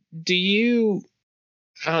 But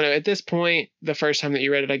I don't know, at this point, the first time that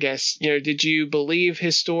you read it, I guess, did you believe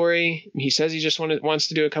his story? He says he just wants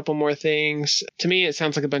to do a couple more things. To me, it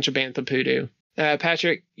sounds like a bunch of bantha poodoo.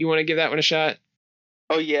 Patrick, you want to give that one a shot?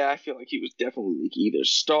 Oh, yeah, I feel like he was definitely either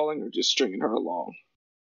stalling or just stringing her along.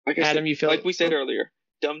 Like I Adam, said, you feel like we said earlier,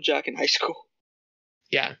 dumb jock in high school.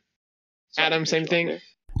 Yeah. So Adam, same thing?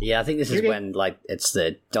 Yeah, I think this is You're good. when, like, it's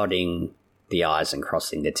the dotting the I's and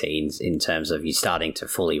crossing the T's in terms of you starting to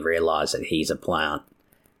fully realise that he's a plant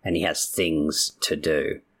and he has things to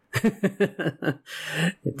do.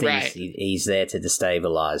 Right. He's there to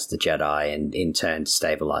destabilise the Jedi and in turn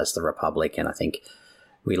destabilise the Republic. And I think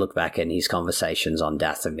we look back at his conversations on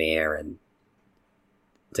Dathomir and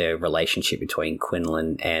the relationship between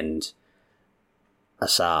Quinlan and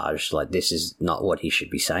Asajj, like, this is not what he should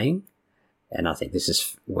be saying. And I think this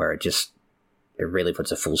is where it really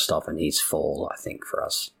puts a full stop in his fall, I think, for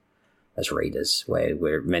us as readers, where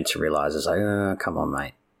we're meant to realise it's like, oh, come on,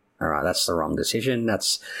 mate. All right, that's the wrong decision.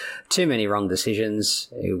 That's too many wrong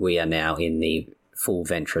decisions. We are now in the full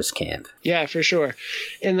Ventress camp. Yeah, for sure.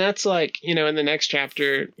 And that's like, in the next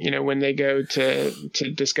chapter, when they go to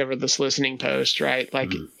discover this listening post, right?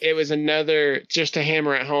 Like, it was another, just to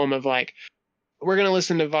hammer it home of like, we're going to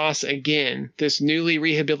listen to Voss again, this newly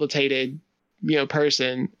rehabilitated,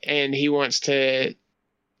 person, and he wants to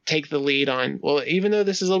take the lead on, well, even though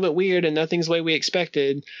this is a little bit weird and nothing's the way we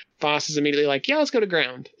expected, Voss is immediately like, yeah, let's go to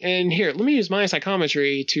ground. And here, let me use my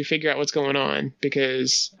psychometry to figure out what's going on,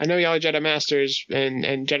 because I know y'all are Jedi Masters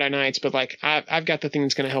and Jedi Knights, but like, I've got the thing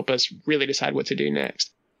that's going to help us really decide what to do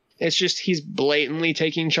next. It's just, he's blatantly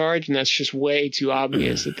taking charge, and that's just way too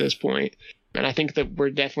obvious at this point. And I think that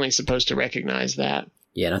we're definitely supposed to recognize that.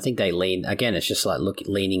 Yeah, and I think they lean, again, it's just like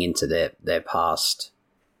leaning into their past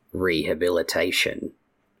rehabilitation,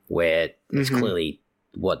 where it's clearly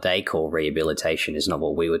what they call rehabilitation is not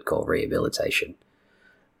what we would call rehabilitation.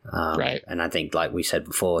 Right. And I think, like we said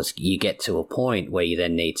before, you get to a point where you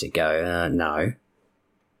then need to go, no,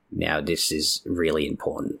 now this is really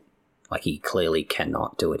important. Like, he clearly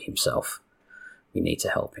cannot do it himself. We need to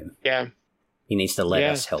help him. Yeah. He needs to let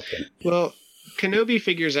us help him. Well, Kenobi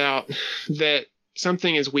figures out that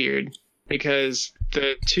something is weird, because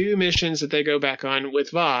the two missions that they go back on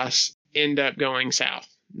with Voss end up going south.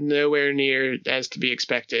 Nowhere near as to be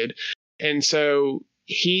expected. And so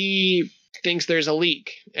he thinks there's a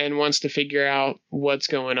leak and wants to figure out what's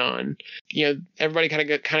going on. Everybody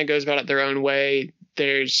kind of goes about it their own way.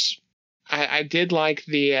 I did like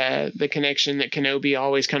the connection that Kenobi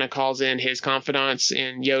always kind of calls in his confidants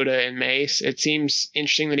in Yoda and Mace. It seems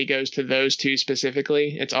interesting that he goes to those two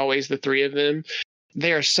specifically. It's always the three of them.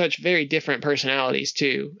 They are such very different personalities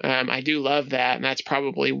too. I do love that, and that's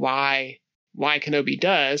probably why Kenobi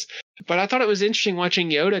does. But I thought it was interesting watching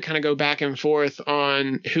Yoda kind of go back and forth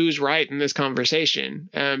on who's right in this conversation,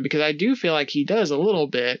 because I do feel like he does a little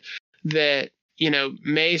bit that,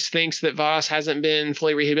 Mace thinks that Voss hasn't been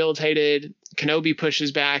fully rehabilitated. Kenobi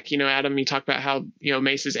pushes back. Adam, you talk about how,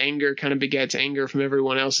 Mace's anger kind of begets anger from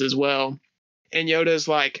everyone else as well. And Yoda's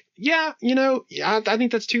like, yeah, I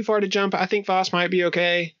think that's too far to jump. I think Voss might be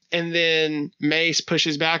okay. And then Mace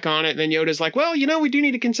pushes back on it. And then Yoda's like, well, we do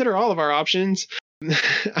need to consider all of our options.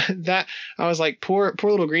 That I was like, poor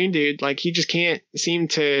little green dude. Like, he just can't seem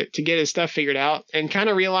to get his stuff figured out, and kind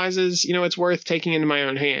of realizes, it's worth taking into my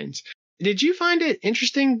own hands. Did you find it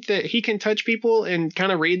interesting that he can touch people and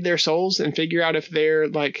kind of read their souls and figure out if they're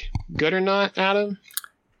like good or not, Adam?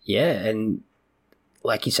 Yeah. And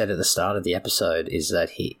like you said at the start of the episode, is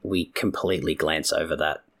that we completely glance over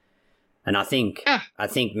that. And I think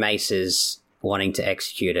Mace's wanting to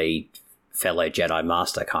execute a fellow Jedi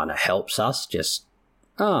Master kind of helps us just,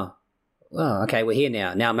 okay, we're here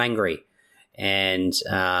now. Now I'm angry. And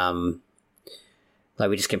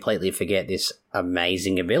we just completely forget this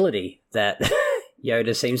amazing ability that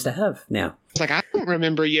Yoda seems to have now. It's like, I don't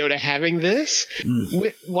remember Yoda having this.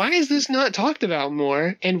 Why is this not talked about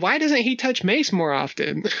more? And why doesn't he touch Mace more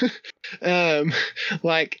often?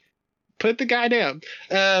 Put the guy down.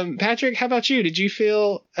 Patrick, how about you? Did you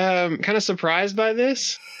feel kind of surprised by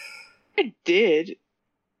this? I did.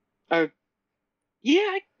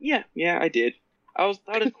 Yeah, I did. I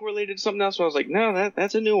thought it correlated to something else, so I was like, no,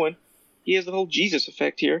 that's a new one. He has the whole Jesus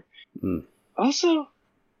effect here. Also,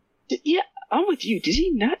 I'm with you. Does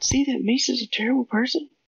he not see that Mace is a terrible person?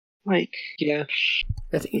 Like, yeah.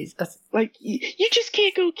 Like, you just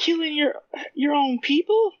can't go killing your own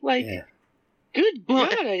people? Like, good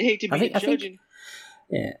God, I'd hate to be judging.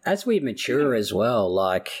 Yeah, as we mature as well,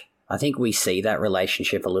 like, I think we see that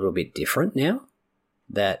relationship a little bit different now.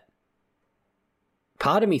 That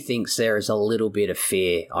part of me thinks there is a little bit of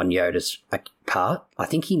fear on Yoda's part. I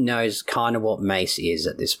think he knows kind of what Mace is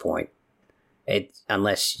at this point.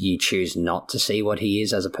 Unless you choose not to see what he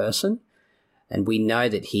is as a person. And we know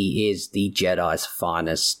that he is the Jedi's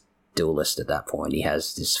finest duelist at that point. He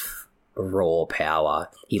has this raw power.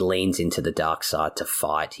 He leans into the dark side to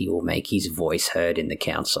fight. He will make his voice heard in the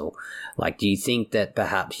council. Like, do you think that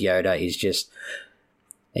perhaps Yoda is just,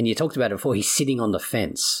 and you talked about it before, he's sitting on the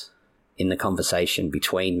fence in the conversation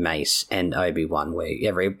between Mace and Obi-Wan,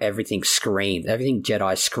 where everything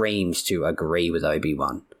Jedi screams to agree with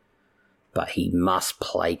Obi-Wan, but he must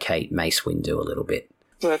placate Mace Windu a little bit.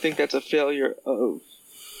 So I think that's a failure of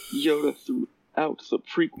Yoda throughout the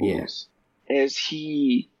prequels, as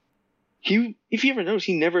he, if you ever notice,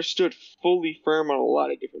 he never stood fully firm on a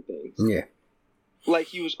lot of different things. Yeah. Like,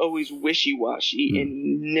 he was always wishy-washy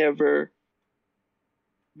and never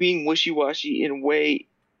being wishy-washy in a way.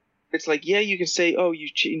 It's like, yeah, you can say, oh, you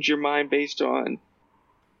changed your mind based on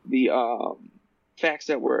the facts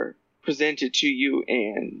that were presented to you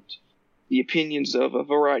and the opinions of a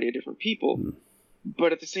variety of different people.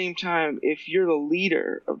 But at the same time, if you're the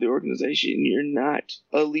leader of the organization, you're not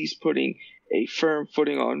at least putting a firm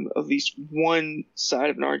footing on at least one side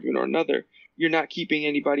of an argument or another, you're not keeping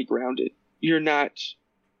anybody grounded. You're not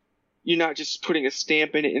just putting a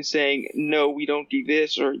stamp in it and saying, no, we don't do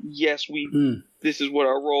this, or yes, this is what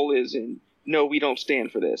our role is, and no, we don't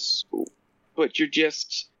stand for this. But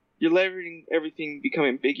you're letting everything become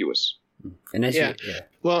ambiguous. And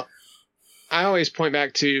Well, I always point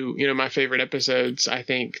back to, my favorite episodes. I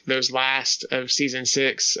think those last of season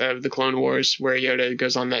 6 of the Clone Wars, where Yoda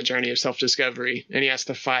goes on that journey of self-discovery, and he has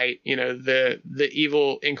to fight, the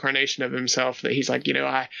evil incarnation of himself, that he's like,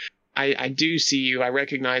 I do see you. I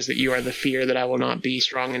recognize that you are the fear that I will not be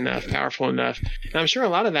strong enough, powerful enough. And I'm sure a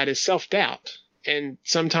lot of that is self-doubt, and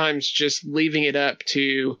sometimes just leaving it up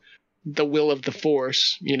to the will of the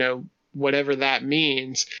Force, whatever that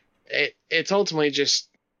means. It's ultimately just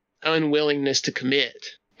unwillingness to commit,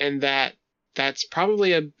 and that's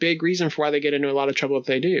probably a big reason for why they get into a lot of trouble if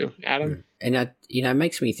they do. Adam? And that, it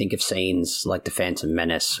makes me think of scenes like The Phantom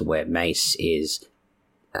Menace, where Mace is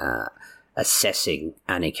assessing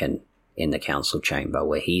Anakin in the council chamber,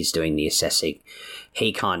 where he's doing the assessing.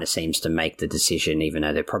 He kind of seems to make the decision, even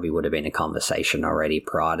though there probably would have been a conversation already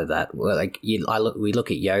prior to that. Well, we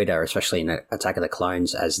look at Yoda, especially in Attack of the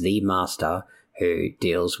Clones, as the master who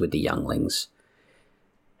deals with the younglings.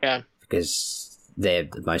 Yeah. Because they're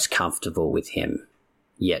the most comfortable with him.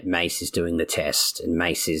 Yet Mace is doing the test, and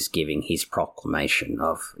Mace is giving his proclamation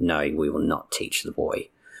of, no, we will not teach the boy.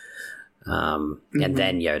 And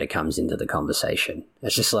then Yoda comes into the conversation.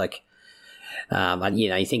 It's just like,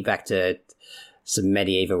 you think back to some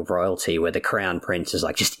medieval royalty where the crown prince is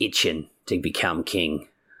like just itching to become king.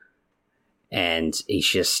 And he's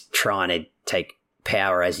just trying to take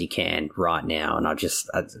power as he can right now.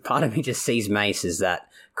 And part of me just sees Mace as that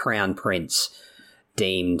crown prince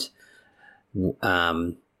deemed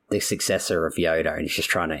the successor of Yoda, and he's just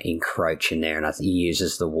trying to encroach in there, and he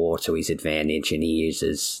uses the war to his advantage, and he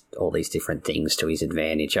uses all these different things to his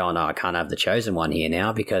advantage. Oh no, I can't have the chosen one here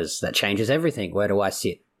now because that changes everything. Where do I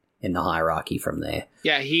sit in the hierarchy from there?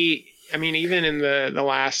 Yeah, even in the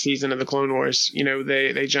last season of the Clone Wars,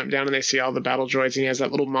 they jump down and they see all the battle droids, and he has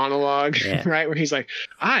that little monologue, right, where he's like,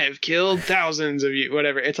 I have killed thousands of you,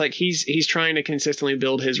 whatever. It's like he's trying to consistently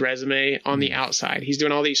build his resume on the outside. He's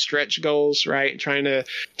doing all these stretch goals, right, trying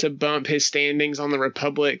to bump his standings on the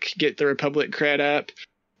Republic, get the Republic cred up.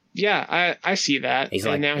 Yeah, I see that.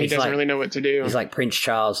 Now he doesn't really know what to do. He's like Prince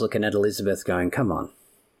Charles looking at Elizabeth going, come on.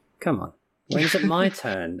 When's it my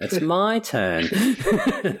turn? It's my turn.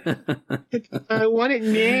 I want it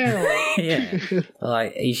now. Yeah.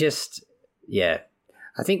 Like, he's just, I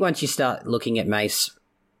think once you start looking at Mace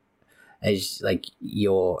as, like,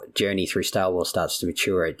 your journey through Star Wars starts to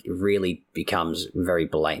mature, it really becomes very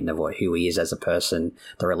blatant of who he is as a person,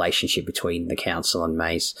 the relationship between the Council and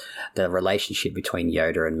Mace, the relationship between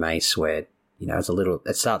Yoda and Mace, where,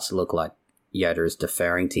 it starts to look like Yoda is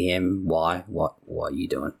deferring to him. Why? What are you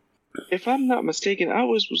doing? If I'm not mistaken, I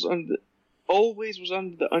always was under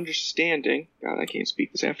the understanding, God, I can't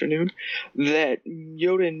speak this afternoon, that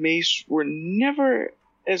Yoda and Mace were never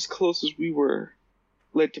as close as we were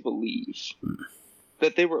led to believe.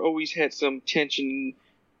 That they were always had some tension,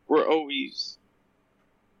 were always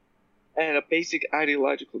at a basic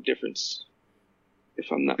ideological difference,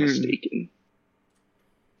 if I'm not mistaken.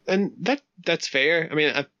 And that's fair. I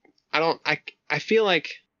mean, I feel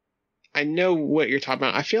like I know what you're talking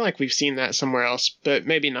about. I feel like we've seen that somewhere else, but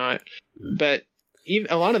maybe not. But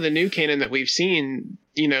even a lot of the new canon that we've seen,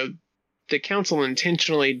 the council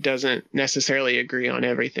intentionally doesn't necessarily agree on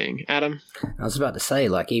everything. Adam? I was about to say,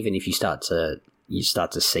 like, even if you start to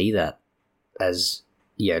see that as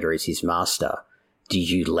Yoda is his master, do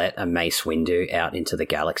you let a Mace Windu out into the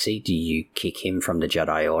galaxy? Do you kick him from the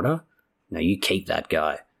Jedi Order? No, you keep that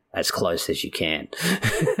guy. as close as you can.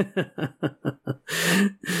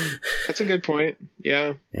 That's a good point.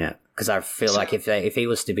 Yeah. Yeah, because I feel like if he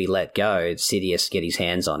was to be let go, Sidious get his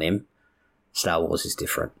hands on him, Star Wars is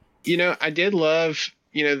different. I did love,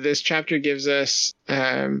 this chapter gives us,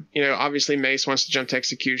 obviously Mace wants to jump to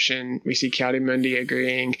execution. We see Ki-Adi-Mundi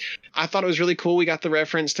agreeing. I thought it was really cool. We got the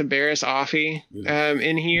reference to Barriss Offee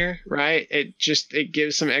in here, right? It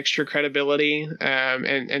gives some extra credibility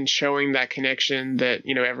and showing that connection that,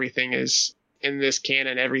 everything is in this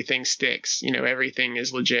canon, everything sticks, everything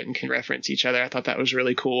is legit and can reference each other. I thought that was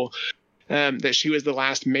really cool. That she was the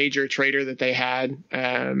last major traitor that they had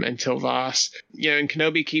until Voss. And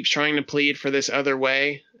Kenobi keeps trying to plead for this other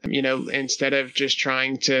way. Instead of just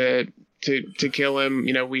trying to kill him,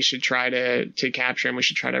 we should try to capture him. We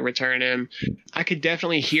should try to return him. I could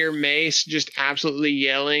definitely hear Mace just absolutely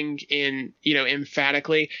yelling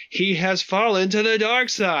emphatically, "He has fallen to the dark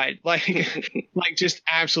side!" Like just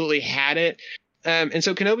absolutely had it. And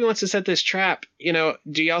so Kenobi wants to set this trap.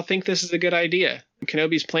 Do y'all think this is a good idea?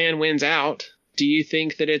 Kenobi's plan wins out. Do you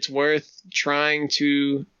think that it's worth trying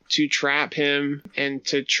to trap him and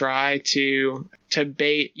to try to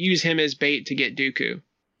use him as bait to get Dooku?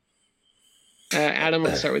 Adam,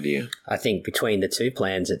 let's start with you. I think between the two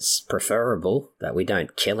plans, it's preferable that we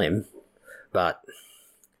don't kill him, but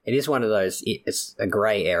it is one of those. It's a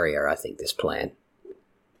grey area. I think this plan,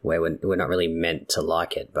 where we're not really meant to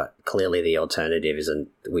like it, but clearly the alternative isn't.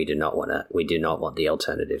 We do not want the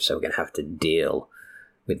alternative, so we're going to have to deal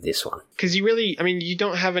with this one. Because you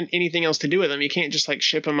don't have anything else to do with him. You can't just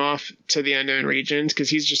ship him off to the unknown regions, because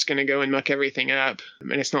he's just going to go and muck everything up,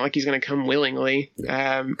 and it's not like he's going to come willingly.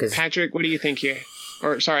 Patrick, what do you think here?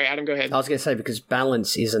 Or sorry, Adam, go ahead. I was going to say, because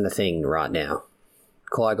balance isn't a thing right now.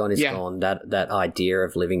 Qui-Gon is gone. That idea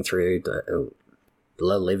of living through the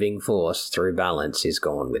living force through balance is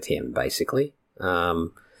gone with him, basically.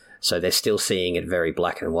 So they're still seeing it very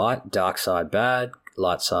black and white. Dark side bad,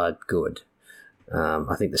 light side good.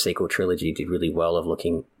 I think the sequel trilogy did really well of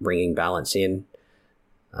bringing balance in.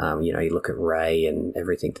 You look at Rey and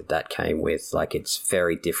everything that came with. It's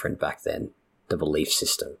very different back then, the belief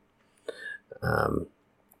system.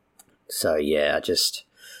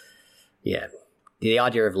 The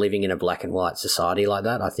idea of living in a black and white society like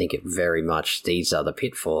that, I think it very much, these are the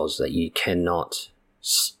pitfalls that you cannot,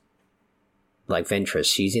 like Ventress,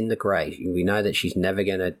 she's in the grey. We know that she's never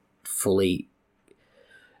going to fully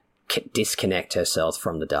disconnect herself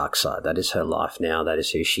from the dark side. That is her life now. That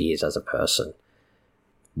is who she is as a person.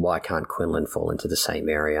 Why can't Quinlan fall into the same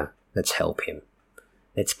area? Let's help him.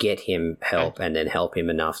 Let's get him help, and then help him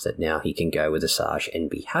enough that now he can go with Asajj and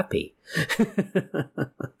be happy.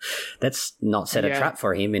 Let's not set a trap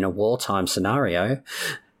for him in a wartime scenario.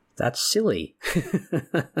 That's silly.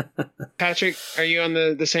 Patrick, are you on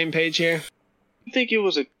the same page here? I think it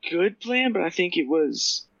was a good plan, but I think it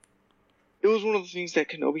was one of the things that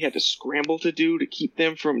Kenobi had to scramble to do to keep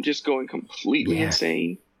them from just going completely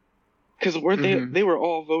insane. Because they were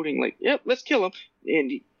all voting yep, let's kill him.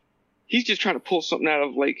 And he's just trying to pull something out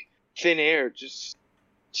of thin air just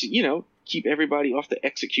to, keep everybody off the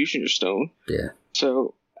executioner stone. Yeah.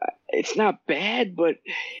 So it's not bad, but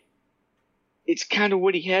it's kind of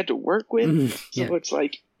what he had to work with. So it's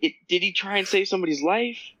did he try and save somebody's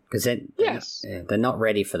life? Because yes. They're not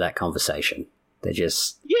ready for that conversation. They're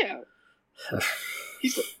just... Yeah.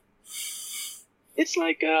 It's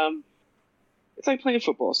like playing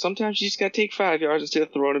football. Sometimes you just gotta take 5 yards instead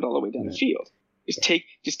of throwing it all the way down the field. Just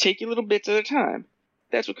take your little bits at a time.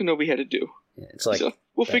 That's what Kenobi had to do. Yeah, it's so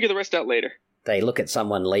we'll figure the rest out later. They look at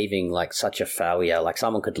someone leaving such a failure.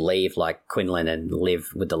 Someone could leave Quinlan and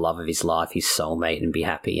live with the love of his life, his soulmate, and be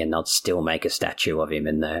happy, and not still make a statue of him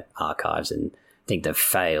in the archives and think they've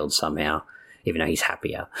failed somehow, even though he's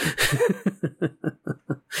happier.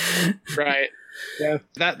 Right. Yeah,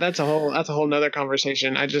 that's a whole nother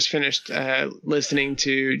conversation. I just finished listening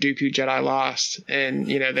to Dooku Jedi Lost, and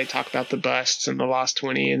they talk about the busts and the Lost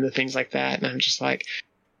 20 and the things like that, and I'm just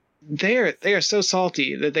they are so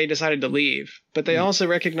salty that they decided to leave, but they also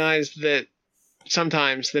recognize that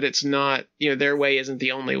sometimes that it's not, their way isn't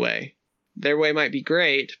the only way. Their way might be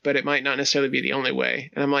great, but it might not necessarily be the only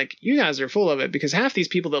way. And I'm you guys are full of it, because half these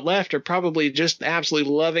people that left are probably just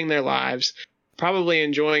absolutely loving their lives, probably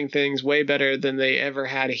enjoying things way better than they ever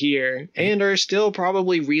had here, and are still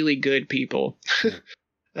probably really good people.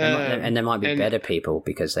 And they might be better people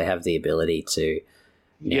because they have the ability to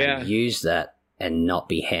use that and not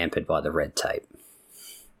be hampered by the red tape.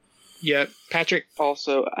 Yeah, Patrick.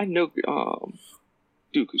 Also, I know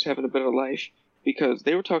Dooku's having a better life. because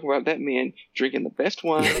they were talking about that man drinking the best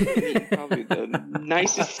wine and eating probably the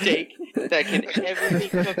nicest steak that can ever be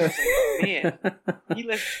cooked. I was like, man,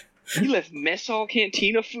 he left mess hall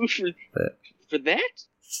cantina food for that?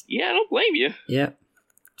 Yeah, I don't blame you. Yeah.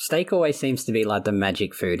 Steak always seems to be like the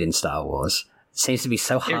magic food in Star Wars. It seems to be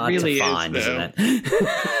so hard to find, isn't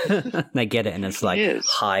it? They get it and it's like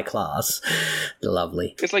high class.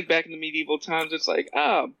 Lovely. It's like back in the medieval times, it's like,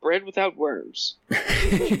 bread without worms.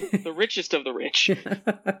 The richest of the rich.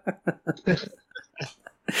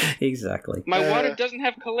 Exactly. My water doesn't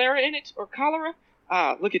have cholera in it, or cholera?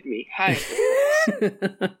 Look at me. Hi.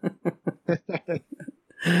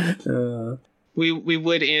 We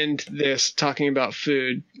would end this talking about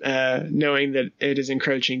food, knowing that it is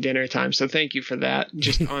encroaching dinner time. So thank you for that.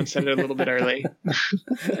 Just onset it a little bit early.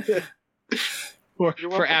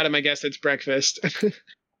 For Adam, I guess it's breakfast.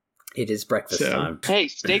 It is breakfast time. Hey,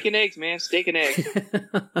 steak and eggs, man. Steak and eggs.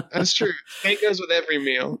 That's true. Steak goes with every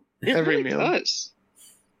meal. Every meal does.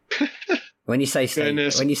 When you say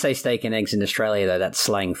steak and eggs in Australia, though, that's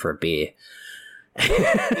slang for a beer. Is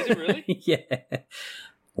it really? Yeah.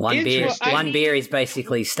 One beer is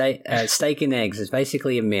basically steak and eggs. It's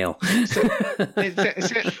basically a meal.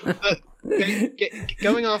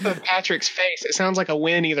 Going off of Patrick's face, it sounds like a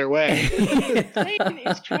win either way.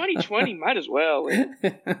 It's 2020. Might as well.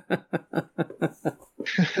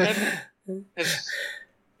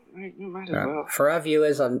 Might as well. For our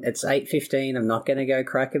viewers, it's 8:15. I'm not going to go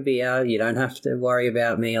crack a beer. You don't have to worry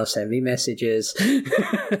about me or send me messages.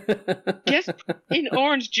 Just in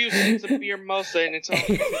orange juice, it's a beer mosa, and it's all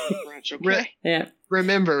brunch, okay? Yeah.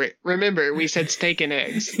 Remember, we said steak and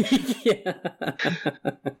eggs. Yeah.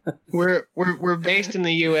 We're based in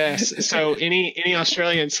the U.S., so any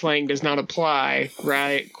Australian slang does not apply,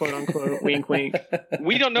 right? Quote unquote. Wink, wink.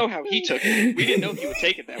 We don't know how he took it. We didn't know he would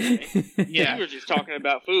take it that way. Yeah, we were just talking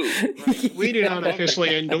about food. Right? We do not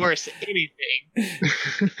officially endorse anything.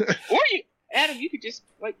 Or Adam, you could just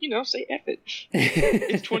say F it.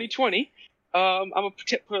 It's 2020. I'm gonna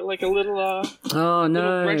put like a little oh no, little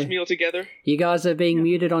brunch meal together. You guys are being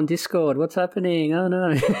muted on Discord. What's happening? Oh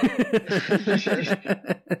no.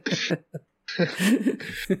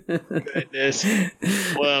 Goodness.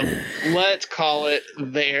 Well, let's call it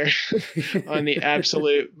there on the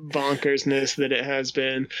absolute bonkersness that it has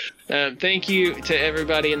been. Thank you to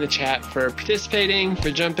everybody in the chat for participating,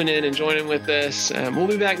 for jumping in and joining with us. We'll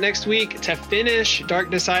be back next week to finish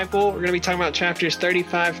Dark Disciple. We're going to be talking about chapters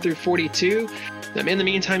 35 through 42. In the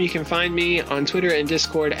meantime, you can find me on Twitter and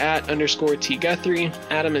Discord at _TGuthrie.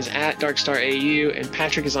 Adam is at DarkstarAU, and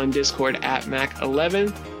Patrick is on Discord at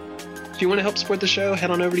Mac11. If you want to help support the show,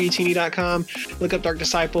 head on over to utini.com, look up Dark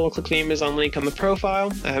Disciple, click the Amazon link on the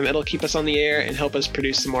profile. It'll keep us on the air and help us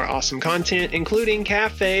produce some more awesome content, including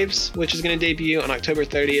Calf Faves, which is going to debut on October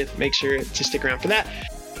 30th. Make sure to stick around for that.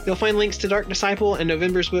 You'll find links to Dark Disciple and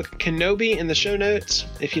November's book Kenobi in the show notes.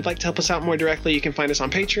 If you'd like to help us out more directly, you can find us on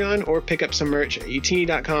Patreon or pick up some merch at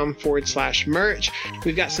utini.com/merch.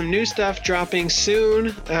 We've got some new stuff dropping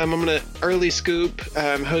soon. I'm going to early scoop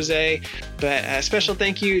Jose, but a special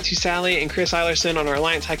thank you to Sally and Chris Eilerson on our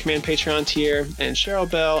Alliance High Command Patreon tier, and Cheryl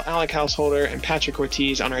Bell, Alec Householder, and Patrick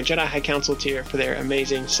Ortiz on our Jedi High Council tier for their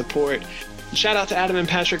amazing support. Shout out to Adam and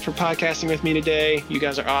Patrick for podcasting with me today. You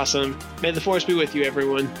guys are awesome. May the Force be with you,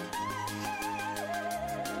 everyone.